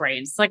 10% of our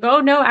brains." It's like,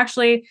 oh no,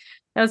 actually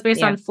that was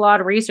based on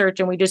flawed research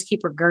and we just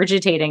keep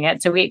regurgitating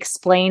it. So he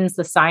explains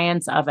the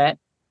science of it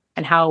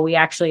and how we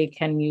actually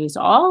can use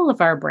all of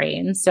our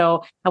brains.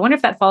 So I wonder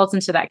if that falls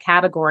into that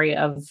category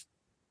of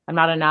I'm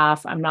not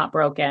enough, I'm not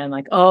broken,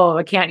 like, oh,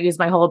 I can't use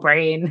my whole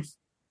brain.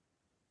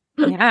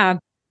 Yeah,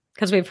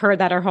 because we've heard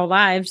that our whole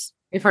lives.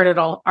 We've heard it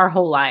all our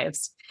whole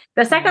lives.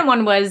 The second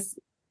one was,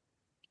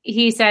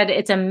 he said,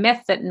 it's a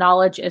myth that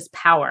knowledge is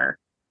power.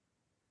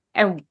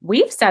 And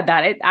we've said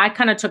that. I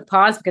kind of took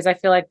pause because I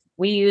feel like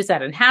we use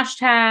that in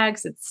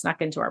hashtags. It's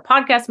snuck into our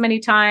podcast many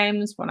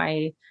times. When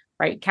I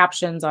write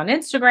captions on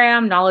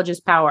Instagram, knowledge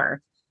is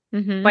power.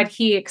 Mm-hmm. But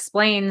he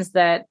explains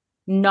that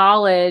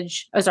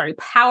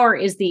power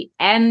is the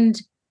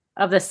end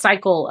of the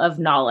cycle of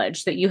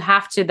knowledge, that you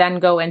have to then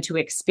go into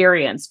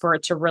experience for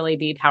it to really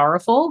be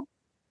powerful.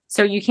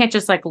 So you can't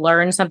just like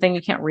learn something.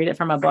 You can't read it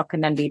from a book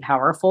and then be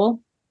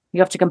powerful. You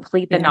have to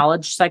complete the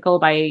knowledge cycle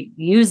by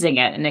using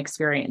it and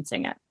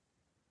experiencing it.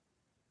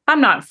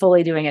 I'm not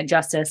fully doing it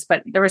justice,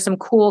 but there were some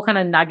cool kind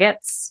of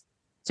nuggets.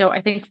 So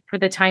I think for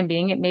the time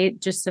being, it may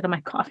just sit on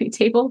my coffee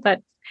table.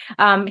 But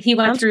he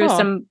went through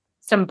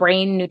some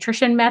brain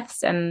nutrition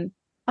myths, and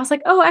I was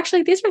like, oh,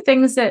 actually, these are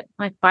things that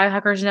like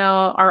biohackers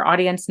know, our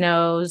audience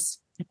knows.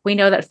 We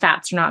know that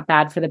fats are not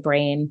bad for the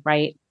brain,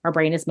 right? Our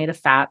brain is made of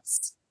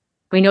fats.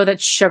 We know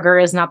that sugar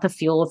is not the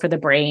fuel for the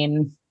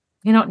brain.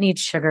 You don't need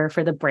sugar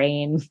for the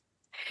brain.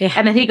 Yeah.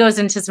 And then he goes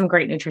into some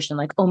great nutrition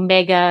like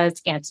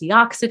omegas,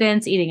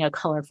 antioxidants, eating a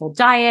colorful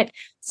diet,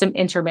 some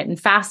intermittent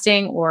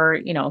fasting, or,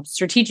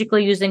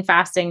 strategically using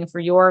fasting for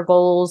your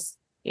goals,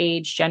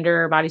 age,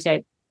 gender, body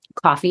type.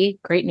 Coffee,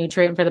 great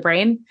nutrient for the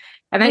brain.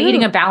 And then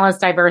eating a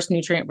balanced, diverse,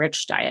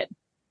 nutrient-rich diet.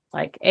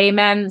 Like,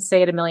 amen,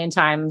 say it a million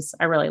times.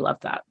 I really love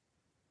that.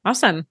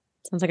 Awesome.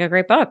 Sounds like a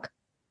great book.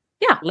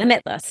 Yeah.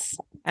 Limitless.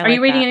 Are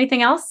you reading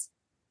anything else?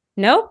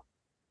 Nope.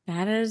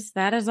 That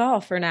is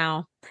all for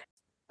now.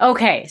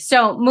 Okay.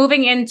 So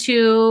moving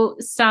into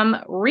some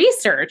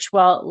research.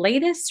 Well,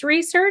 latest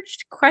research,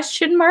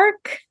 question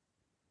mark.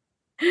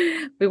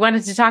 We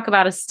wanted to talk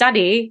about a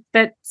study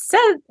that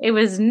said it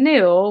was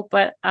new,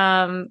 but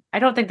I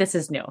don't think this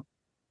is new.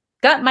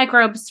 Gut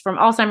microbes from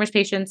Alzheimer's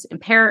patients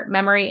impair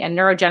memory and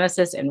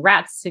neurogenesis in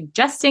rats,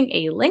 suggesting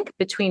a link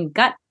between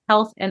gut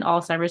health and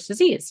Alzheimer's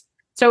disease.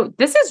 So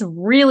this is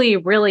really,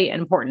 really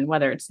important,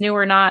 whether it's new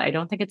or not. I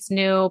don't think it's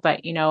new, but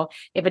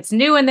if it's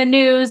new in the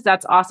news,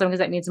 that's awesome because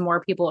that means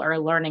more people are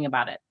learning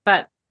about it.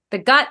 But the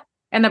gut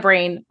and the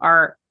brain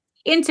are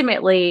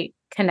intimately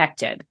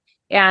connected.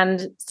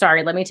 And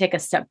sorry, let me take a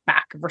step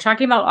back. If we're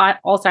talking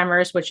about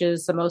Alzheimer's, which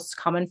is the most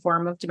common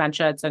form of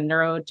dementia, it's a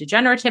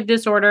neurodegenerative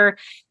disorder,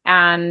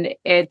 and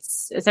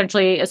it's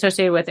essentially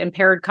associated with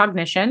impaired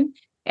cognition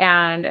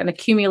and an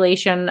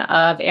accumulation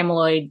of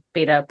amyloid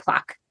beta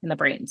plaque in the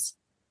brains.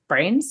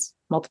 Brains?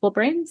 Multiple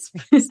brains?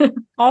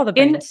 All the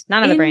brains.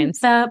 None of the brains.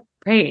 The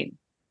brain.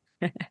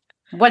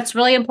 What's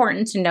really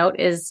important to note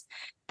is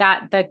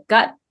that the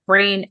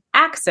gut-brain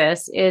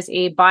axis is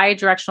a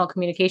bidirectional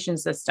communication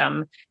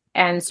system.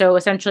 And so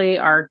essentially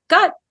our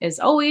gut is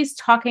always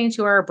talking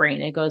to our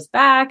brain. It goes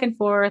back and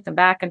forth and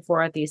back and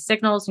forth. These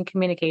signals and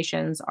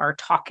communications are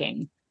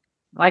talking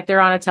like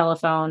they're on a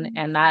telephone,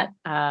 and that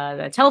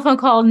the telephone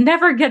call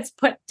never gets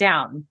put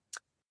down.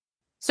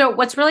 So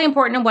what's really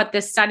important in what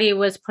this study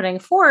was putting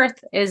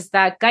forth is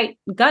that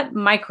gut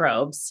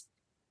microbes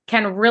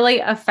can really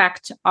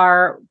affect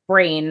our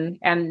brain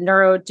and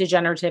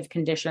neurodegenerative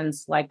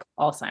conditions like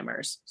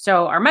Alzheimer's.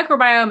 So our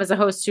microbiome is a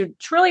host to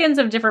trillions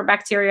of different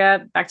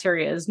bacteria.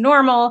 Bacteria is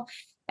normal.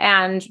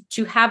 And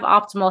to have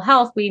optimal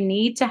health, we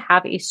need to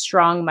have a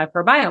strong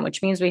microbiome,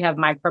 which means we have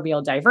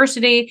microbial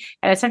diversity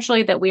and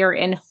essentially that we are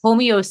in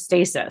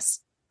homeostasis.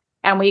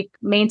 And we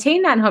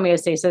maintain that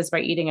homeostasis by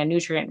eating a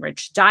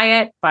nutrient-rich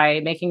diet, by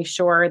making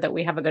sure that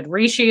we have a good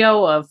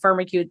ratio of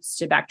firmicutes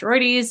to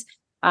Bacteroides,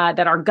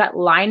 that our gut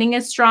lining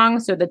is strong.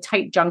 So the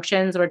tight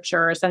junctions, which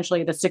are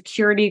essentially the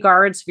security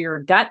guards for your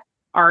gut,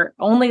 are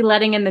only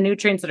letting in the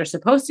nutrients that are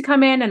supposed to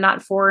come in and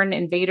not foreign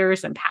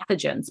invaders and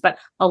pathogens. But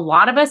a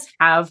lot of us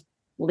have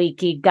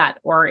leaky gut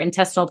or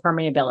intestinal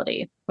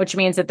permeability, which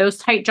means that those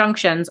tight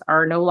junctions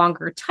are no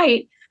longer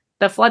tight.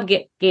 The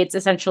floodgates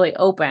essentially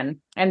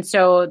open. And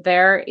so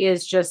there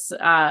is just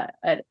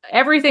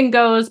everything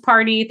goes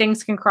party,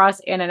 things can cross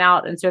in and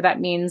out. And so that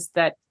means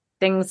that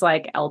things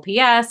like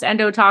LPS,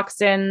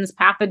 endotoxins,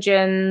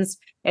 pathogens,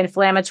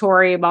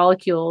 inflammatory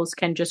molecules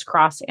can just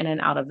cross in and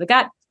out of the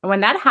gut. And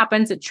when that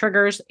happens, it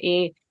triggers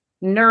a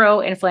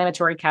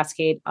neuroinflammatory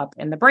cascade up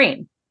in the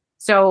brain.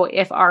 So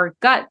if our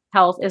gut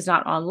health is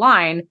not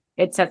online,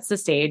 it sets the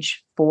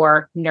stage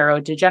for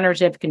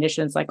neurodegenerative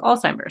conditions like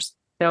Alzheimer's.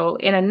 So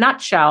in a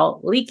nutshell,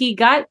 leaky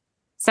gut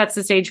sets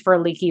the stage for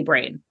a leaky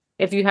brain.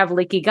 If you have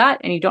leaky gut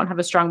and you don't have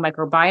a strong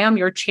microbiome,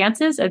 your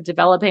chances of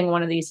developing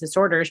one of these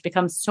disorders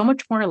becomes so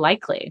much more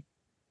likely.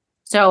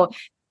 So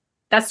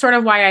that's sort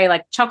of why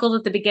I chuckled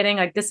at the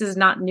beginning. This is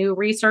not new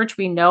research.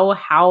 We know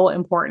how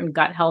important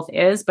gut health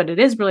is, but it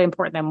is really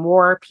important that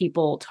more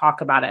people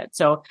talk about it.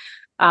 So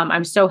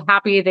I'm so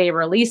happy they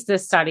released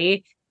this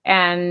study.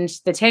 And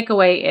the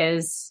takeaway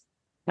is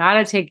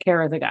gotta take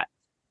care of the gut.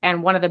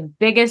 And one of the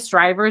biggest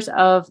drivers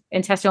of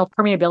intestinal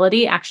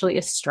permeability actually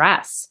is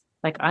stress,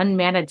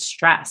 unmanaged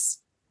stress.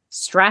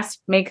 Stress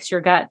makes your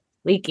gut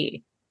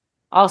leaky.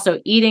 Also,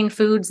 eating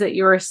foods that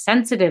you're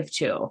sensitive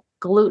to.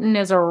 Gluten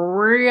is a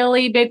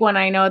really big one.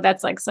 I know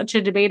that's such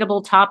a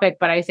debatable topic,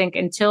 but I think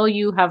until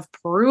you have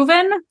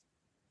proven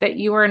that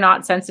you are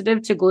not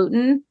sensitive to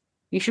gluten,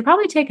 you should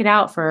probably take it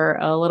out for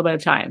a little bit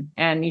of time.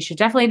 And you should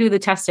definitely do the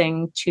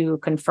testing to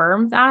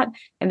confirm that.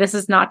 And this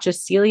is not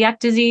just celiac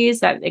disease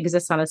that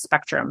exists on a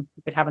spectrum.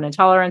 You could have an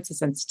intolerance, a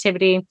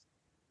sensitivity.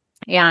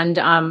 And,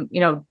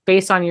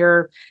 based on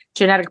your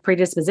genetic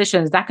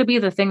predispositions, that could be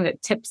the thing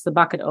that tips the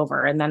bucket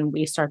over. And then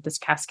we start this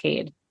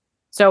cascade.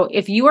 So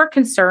if you are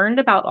concerned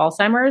about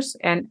Alzheimer's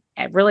and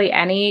really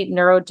any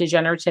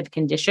neurodegenerative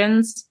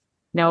conditions,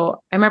 I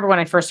remember when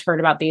I first heard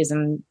about these,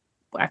 and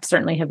I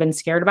certainly have been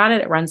scared about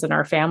it. It runs in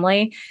our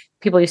family.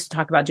 People used to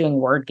talk about doing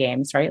word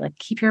games, right?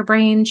 Keep your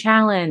brain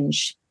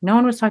challenge. No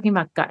one was talking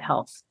about gut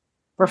health.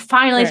 We're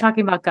finally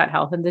talking about gut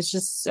health. And this is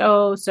just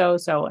so, so,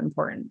 so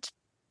important.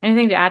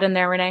 Anything to add in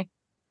there, Renee?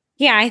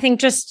 Yeah, I think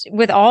just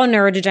with all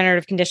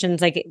neurodegenerative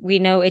conditions, we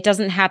know it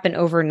doesn't happen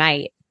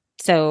overnight.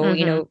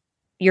 So,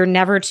 you're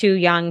never too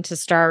young to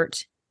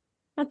start.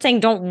 I'm not saying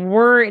don't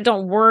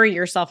worry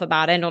yourself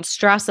about it and don't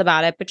stress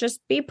about it, but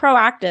just be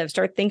proactive.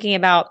 Start thinking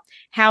about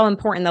how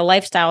important the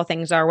lifestyle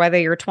things are, whether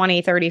you're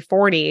 20, 30,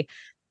 40.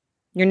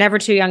 You're never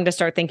too young to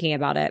start thinking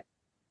about it.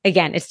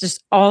 Again, it's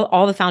just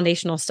all the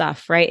foundational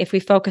stuff, right? If we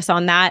focus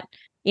on that,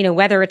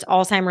 whether it's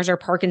Alzheimer's or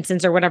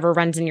Parkinson's or whatever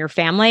runs in your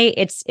family,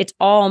 it's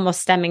all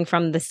almost stemming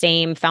from the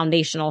same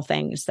foundational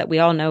things that we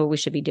all know we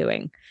should be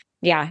doing.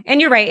 Yeah. And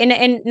you're right.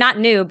 And not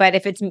new, but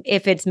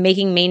if it's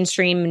making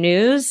mainstream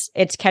news,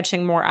 it's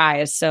catching more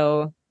eyes.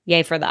 So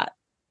yay for that.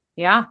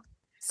 Yeah.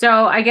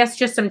 So I guess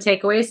just some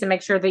takeaways to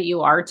make sure that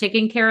you are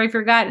taking care of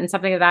your gut, and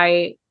something that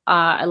I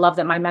love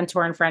that my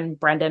mentor and friend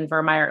Brendan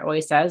Vermeyer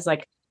always says,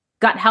 like,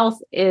 gut health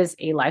is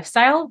a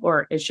lifestyle,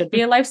 or it should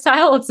be a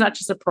lifestyle. It's not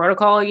just a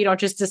protocol. You don't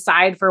just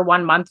decide for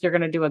 1 month you're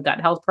going to do a gut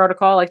health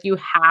protocol. Like, you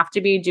have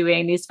to be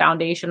doing these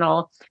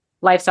foundational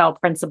lifestyle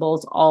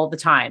principles all the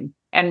time.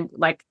 And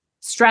like,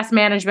 stress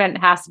management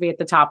has to be at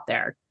the top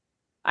there.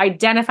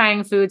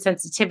 Identifying food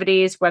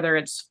sensitivities, whether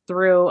it's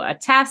through a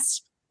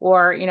test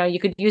or, you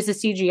could use the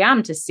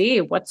CGM to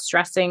see what's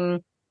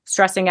stressing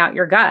out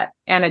your gut.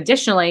 And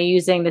additionally,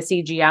 using the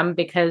CGM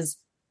because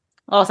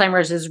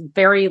Alzheimer's is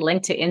very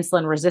linked to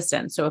insulin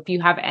resistance. So if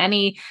you have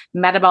any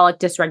metabolic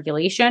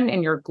dysregulation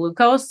in your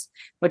glucose,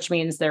 which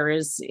means there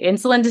is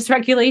insulin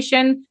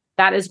dysregulation,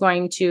 that is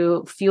going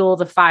to fuel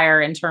the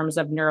fire in terms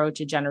of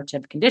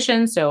neurodegenerative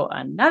conditions. So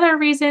another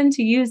reason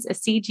to use a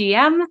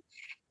CGM.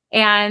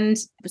 And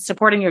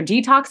supporting your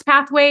detox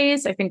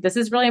pathways. I think this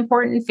is really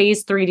important.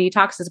 Phase 3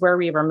 detox is where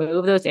we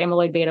remove those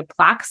amyloid beta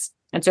plaques.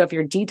 And so if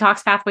your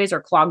detox pathways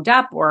are clogged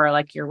up, or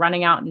like you're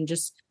running out and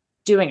just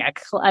doing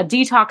a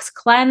detox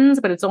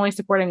cleanse, but it's only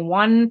supporting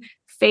one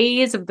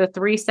phase of the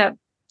 3-step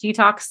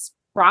detox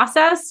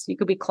process, you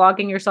could be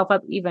clogging yourself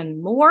up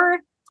even more.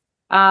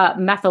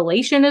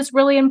 Methylation is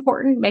really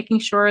important, making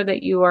sure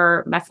that you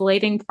are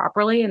methylating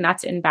properly and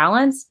that's in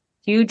balance.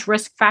 Huge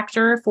risk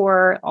factor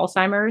for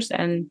Alzheimer's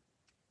and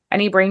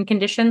any brain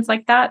conditions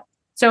like that.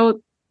 So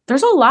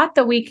there's a lot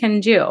that we can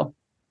do.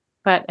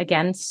 But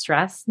again,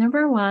 stress,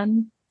 number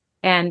one.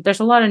 And there's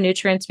a lot of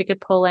nutrients we could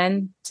pull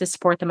in to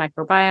support the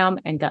microbiome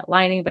and gut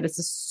lining, but it's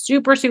a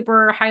super,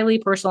 super highly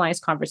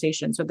personalized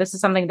conversation. So this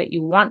is something that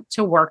you want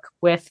to work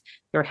with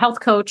your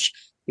health coach,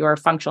 your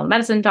functional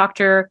medicine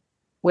doctor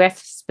with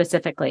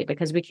specifically,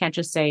 because we can't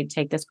just say,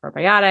 take this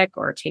probiotic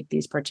or take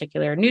these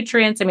particular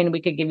nutrients. I mean,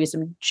 we could give you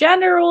some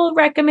general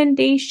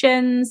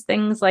recommendations,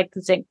 things like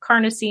zinc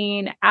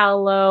carnosine,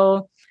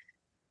 aloe,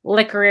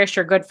 licorice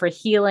are good for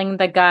healing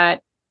the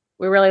gut.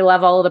 We really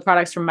love all of the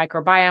products from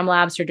Microbiome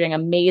Labs. They're doing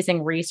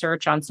amazing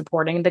research on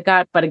supporting the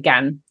gut. But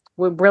again,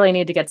 we really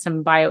need to get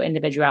some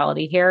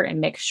bio-individuality here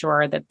and make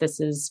sure that this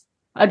is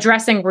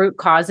addressing root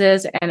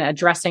causes and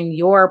addressing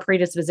your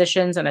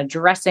predispositions and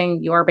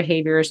addressing your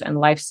behaviors and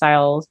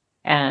lifestyles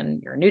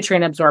and your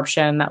nutrient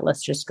absorption. That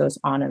list just goes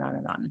on and on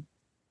and on.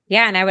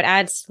 Yeah. And I would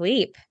add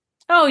sleep.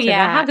 Oh,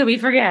 yeah. How could we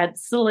forget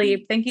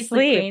sleep? Thank you,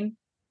 Sleep Queen.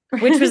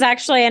 Which was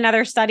actually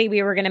another study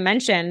we were going to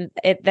mention,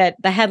 that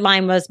the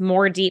headline was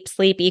more deep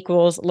sleep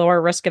equals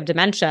lower risk of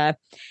dementia.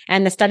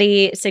 And the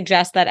study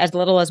suggests that as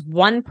little as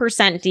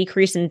 1%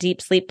 decrease in deep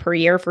sleep per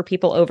year for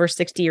people over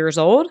 60 years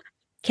old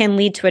can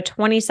lead to a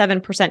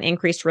 27%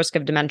 increased risk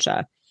of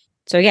dementia.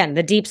 So again,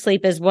 the deep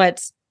sleep is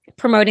what's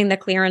promoting the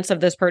clearance of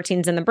those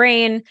proteins in the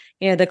brain.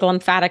 The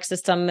lymphatic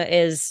system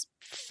is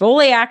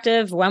fully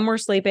active when we're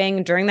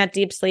sleeping during that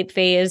deep sleep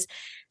phase.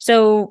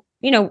 So,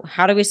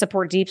 how do we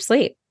support deep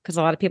sleep? Because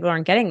a lot of people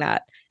aren't getting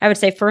that. I would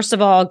say, first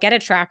of all, get a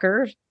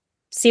tracker,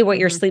 see what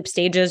your sleep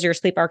stages, your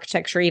sleep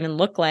architecture even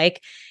look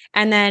like.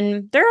 And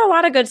then there are a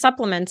lot of good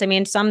supplements. I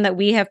mean, some that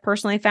we have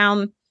personally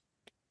found.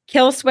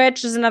 Kill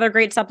Switch is another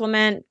great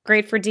supplement,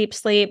 great for deep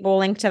sleep. We'll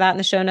link to that in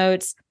the show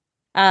notes.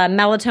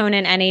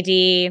 Melatonin,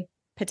 NAD,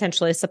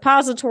 potentially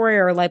suppository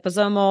or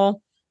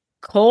liposomal.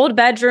 Cold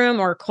bedroom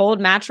or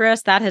cold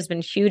mattress, that has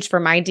been huge for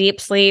my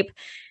deep sleep.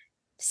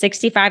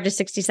 65 to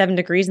 67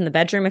 degrees in the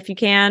bedroom if you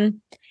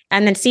can.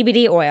 And then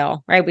CBD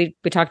oil, right? We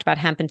talked about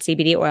hemp and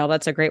CBD oil.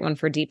 That's a great one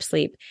for deep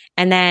sleep.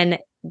 And then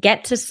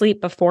get to sleep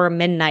before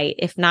midnight,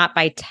 if not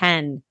by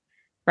 10,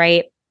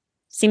 right?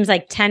 Seems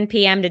like 10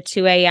 p.m. to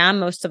 2 a.m.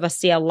 Most of us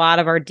see a lot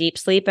of our deep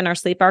sleep in our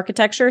sleep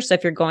architecture. So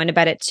if you're going to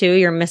bed at 2,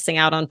 you're missing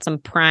out on some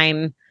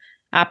prime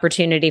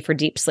opportunity for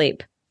deep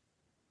sleep.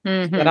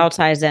 Mm-hmm. It all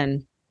ties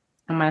in.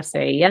 I'm going to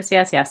say yes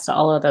to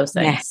all of those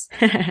things.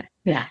 Yes.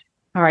 Yeah.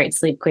 All right,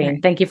 Sleep Queen.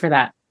 Right. Thank you for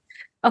that.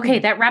 Okay,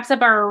 that wraps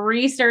up our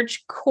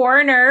research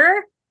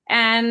corner.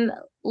 And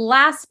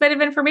last bit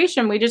of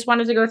information, we just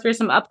wanted to go through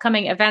some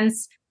upcoming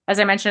events. As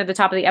I mentioned at the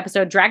top of the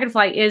episode,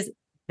 Dragonfly is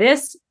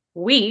this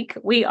week.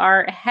 We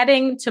are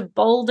heading to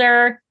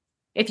Boulder.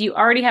 If you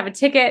already have a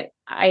ticket,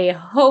 I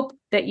hope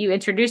that you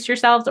introduce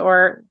yourselves,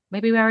 or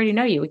maybe we already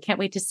know you. We can't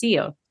wait to see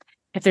you.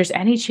 If there's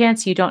any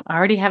chance you don't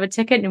already have a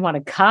ticket and you want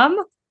to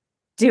come,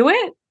 do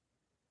it.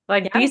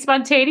 Be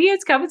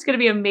spontaneous. Come. It's going to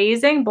be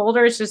amazing.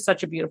 Boulder is just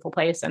such a beautiful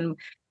place. And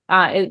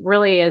it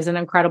really is an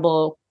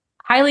incredible,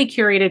 highly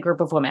curated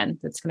group of women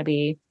that's going to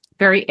be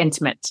very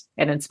intimate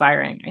and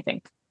inspiring, I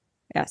think.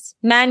 Yes.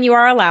 Men, you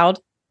are allowed.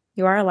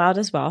 You are allowed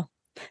as well.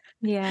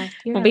 Yeah.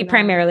 We'll be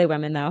primarily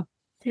women, though.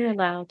 You're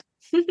allowed.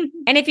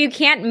 And if you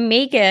can't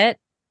make it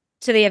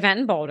to the event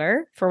in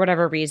Boulder for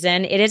whatever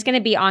reason. It is going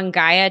to be on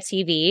Gaia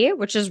TV,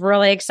 which is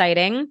really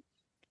exciting.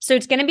 So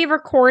it's going to be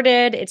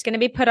recorded. It's going to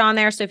be put on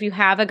there. So if you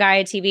have a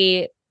Gaia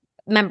TV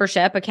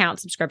membership, account,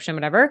 subscription,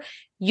 whatever,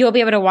 you'll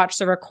be able to watch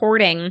the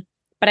recording.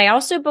 But I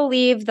also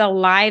believe the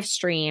live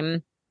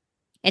stream,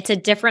 it's a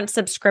different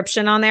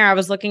subscription on there. I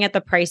was looking at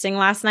the pricing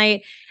last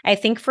night. I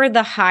think for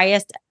the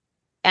highest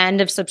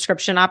end of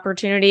subscription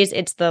opportunities,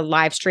 it's the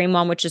live stream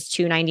one, which is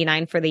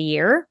 $2.99 for the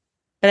year.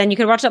 But then you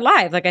could watch it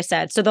live, like I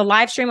said. So the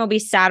live stream will be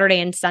Saturday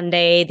and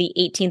Sunday, the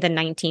 18th and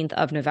 19th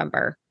of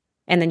November.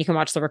 And then you can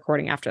watch the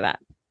recording after that.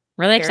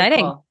 Really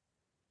exciting. Cool.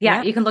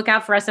 Yeah, you can look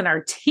out for us in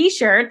our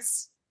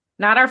t-shirts,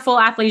 not our full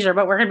athleisure,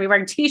 but we're going to be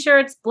wearing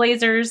t-shirts,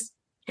 blazers,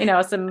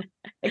 some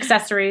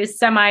accessories,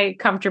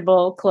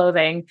 semi-comfortable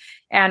clothing.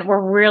 And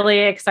we're really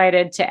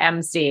excited to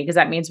MC because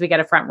that means we get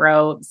a front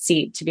row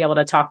seat to be able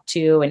to talk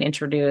to and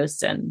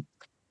introduce and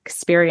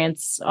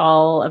experience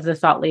all of the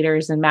thought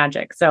leaders in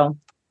magic. So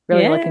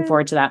really looking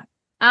forward to that.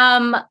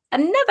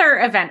 Another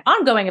event,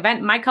 ongoing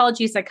event,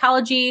 Mycology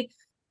Psychology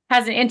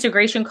has an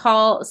integration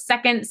call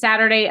second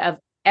Saturday of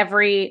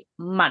every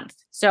month.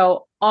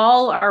 So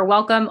all are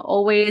welcome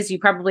always. You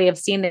probably have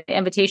seen the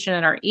invitation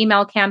in our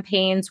email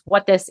campaigns.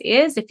 What this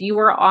is, if you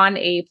were on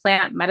a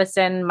plant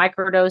medicine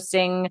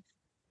microdosing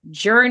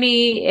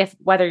journey,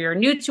 whether you're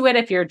new to it,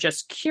 if you're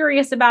just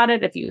curious about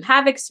it, if you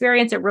have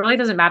experience, it really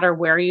doesn't matter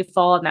where you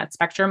fall in that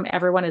spectrum.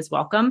 Everyone is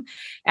welcome.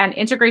 And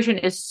integration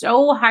is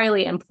so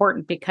highly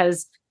important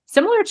because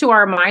similar to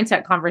our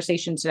mindset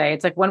conversation today,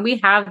 it's like when we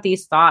have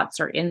these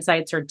thoughts or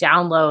insights or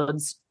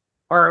downloads,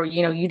 or,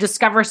 you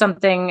discover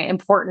something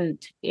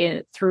important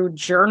through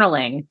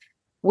journaling,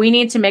 we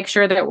need to make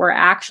sure that we're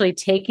actually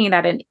taking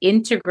that and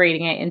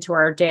integrating it into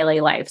our daily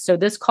life. So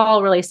this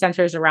call really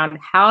centers around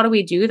how do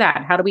we do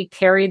that? How do we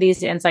carry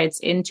these insights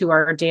into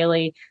our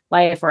daily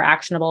life or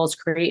actionables,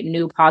 create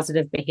new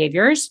positive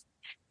behaviors?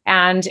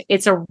 And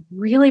it's a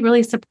really,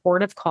 really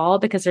supportive call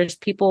because there's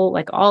people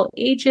like all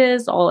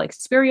ages, all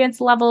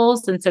experience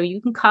levels. And so you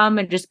can come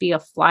and just be a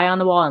fly on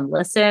the wall and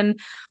listen.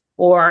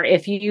 Or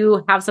if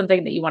you have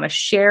something that you want to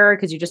share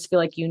because you just feel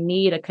like you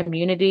need a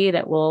community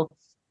that will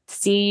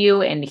see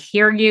you and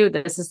hear you,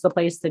 this is the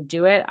place to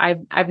do it.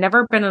 I've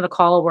never been in a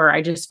call where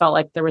I just felt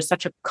like there was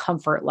such a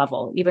comfort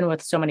level, even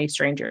with so many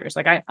strangers.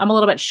 Like I'm a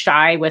little bit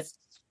shy with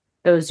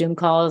those Zoom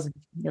calls.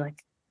 You're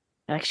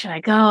like, should I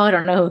go? I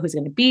don't know who's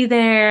going to be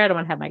there. I don't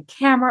want to have my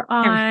camera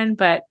on.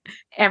 But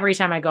every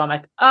time I go, I'm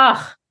like,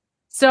 oh,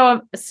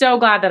 so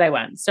glad that I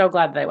went. So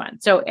glad that I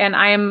went. So, and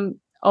I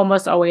am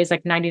almost always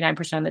like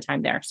 99% of the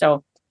time there.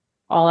 So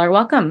all are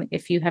welcome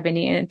if you have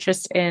any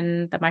interest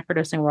in the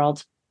microdosing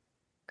world.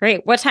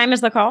 Great. What time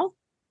is the call?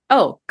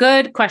 Oh,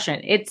 good question.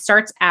 It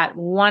starts at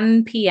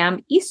 1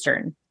 p.m.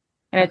 Eastern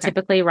and it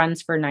typically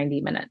runs for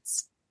 90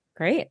 minutes.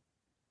 Great.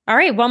 All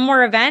right. One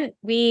more event.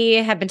 We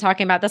have been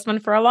talking about this one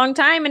for a long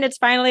time and it's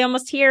finally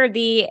almost here.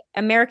 The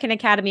American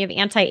Academy of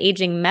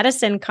Anti-Aging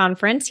Medicine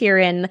Conference here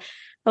in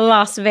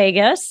Las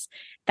Vegas.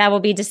 That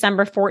will be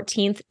December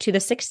 14th to the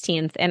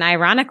 16th. And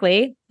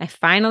ironically, I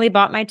finally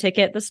bought my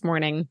ticket this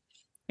morning.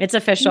 It's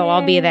official. Yay.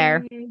 I'll be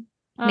there. Awesome.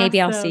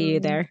 Maybe I'll see you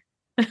there.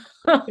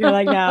 You're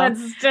like, no. I'm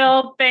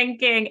still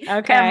thinking.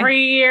 Okay.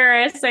 Every year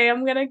I say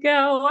I'm going to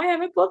go. I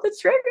haven't pulled the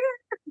trigger.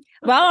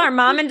 Well, our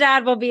mom and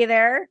dad will be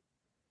there.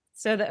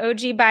 So the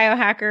OG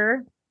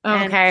biohacker.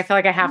 Okay. I feel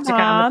like I have to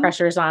come. The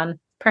pressure's on.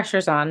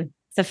 Pressure's on.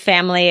 It's a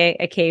family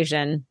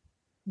occasion.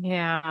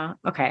 Yeah.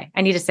 Okay.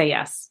 I need to say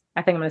yes.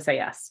 I think I'm going to say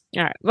yes.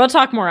 All right. We'll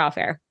talk more off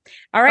air.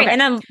 All right. Okay.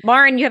 And then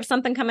Lauren, you have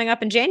something coming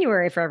up in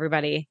January for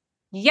everybody.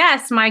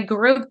 Yes. My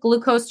group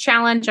glucose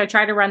challenge. I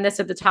try to run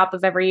this at the top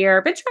of every year.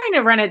 I've been trying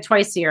to run it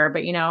twice a year,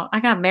 but I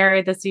got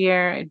married this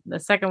year. The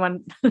second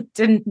one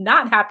did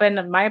not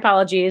happen. My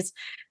apologies.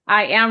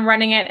 I am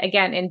running it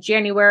again in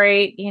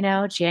January,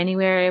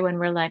 January when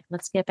we're like,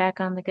 let's get back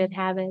on the good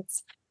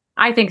habits.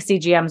 I think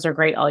CGMs are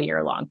great all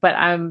year long, but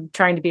I'm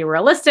trying to be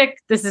realistic.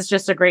 This is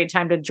just a great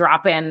time to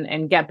drop in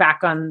and get back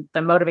on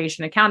the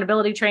motivation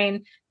accountability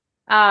train.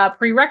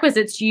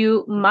 Prerequisites,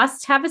 you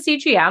must have a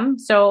CGM.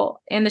 So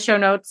in the show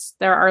notes,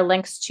 there are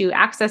links to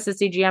access a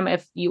CGM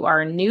if you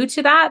are new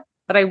to that.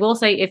 But I will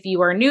say, if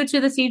you are new to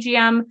the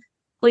CGM,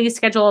 please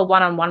schedule a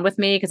one-on-one with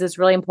me because it's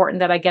really important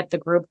that I get the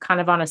group kind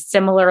of on a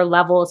similar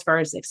level as far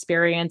as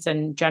experience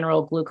and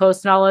general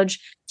glucose knowledge.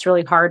 It's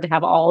really hard to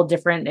have all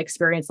different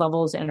experience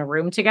levels in a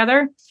room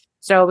together.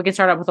 So we can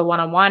start out with a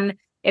one-on-one.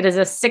 It is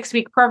a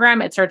 6-week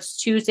program. It starts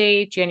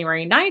Tuesday,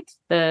 January 9th.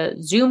 The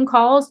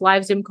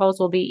live Zoom calls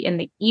will be in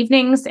the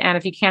evenings. And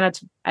if you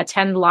can't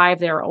attend live,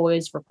 they're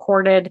always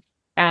recorded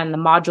and the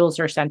modules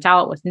are sent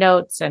out with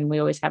notes. And we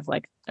always have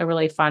like a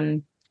really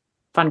fun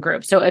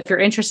group. So if you're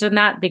interested in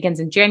that, it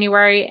begins in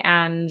January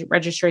and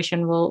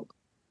registration will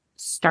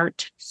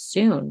start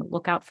soon.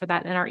 Look out for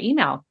that in our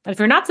email. If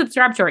you're not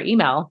subscribed to our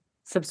email,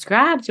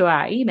 subscribe to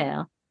our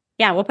email.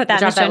 Yeah, we'll put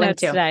that in the show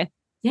notes today.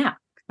 Yeah.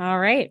 All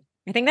right.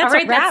 I think that's a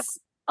wrap. That's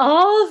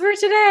all for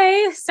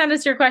today. Send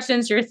us your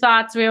questions, your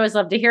thoughts. We always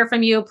love to hear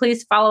from you.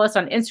 Please follow us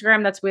on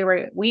Instagram. That's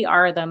where we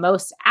are the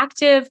most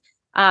active.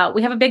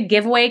 We have a big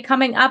giveaway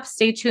coming up.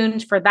 Stay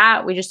tuned for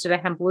that. We just did a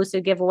hemp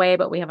lucid giveaway,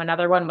 but we have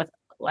another one with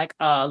like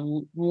a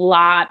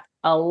lot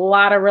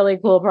of really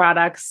cool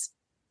products.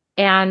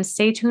 And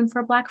stay tuned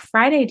for Black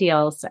Friday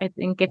deals. I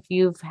think if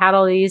you've had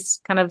all these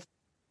kind of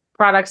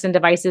products and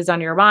devices on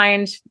your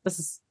mind, this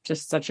is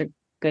just such a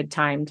good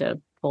time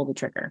to pull the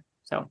trigger.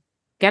 So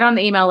get on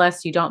the email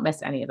list. You don't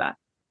miss any of that.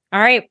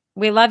 All right.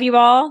 We love you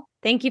all.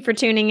 Thank you for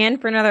tuning in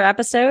for another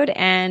episode,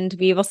 and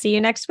we will see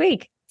you next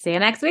week. See you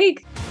next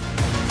week.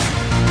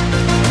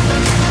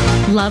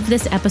 Love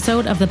this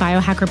episode of the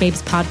Biohacker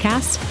Babes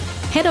podcast?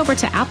 Head over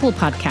to Apple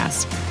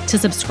Podcasts to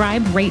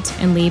subscribe, rate,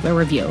 and leave a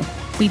review.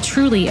 We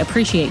truly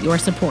appreciate your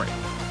support.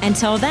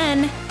 Until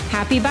then,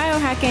 happy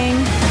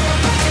biohacking.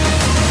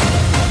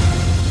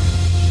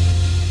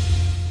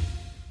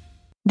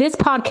 This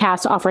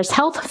podcast offers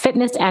health,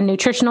 fitness, and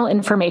nutritional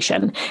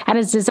information and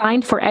is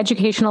designed for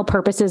educational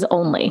purposes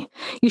only.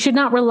 You should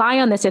not rely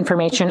on this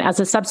information as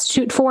a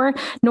substitute for,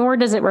 nor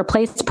does it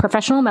replace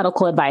professional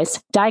medical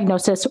advice,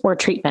 diagnosis, or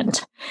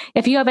treatment.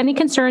 If you have any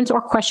concerns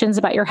or questions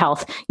about your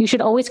health, you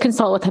should always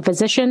consult with a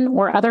physician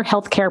or other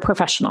healthcare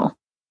professional.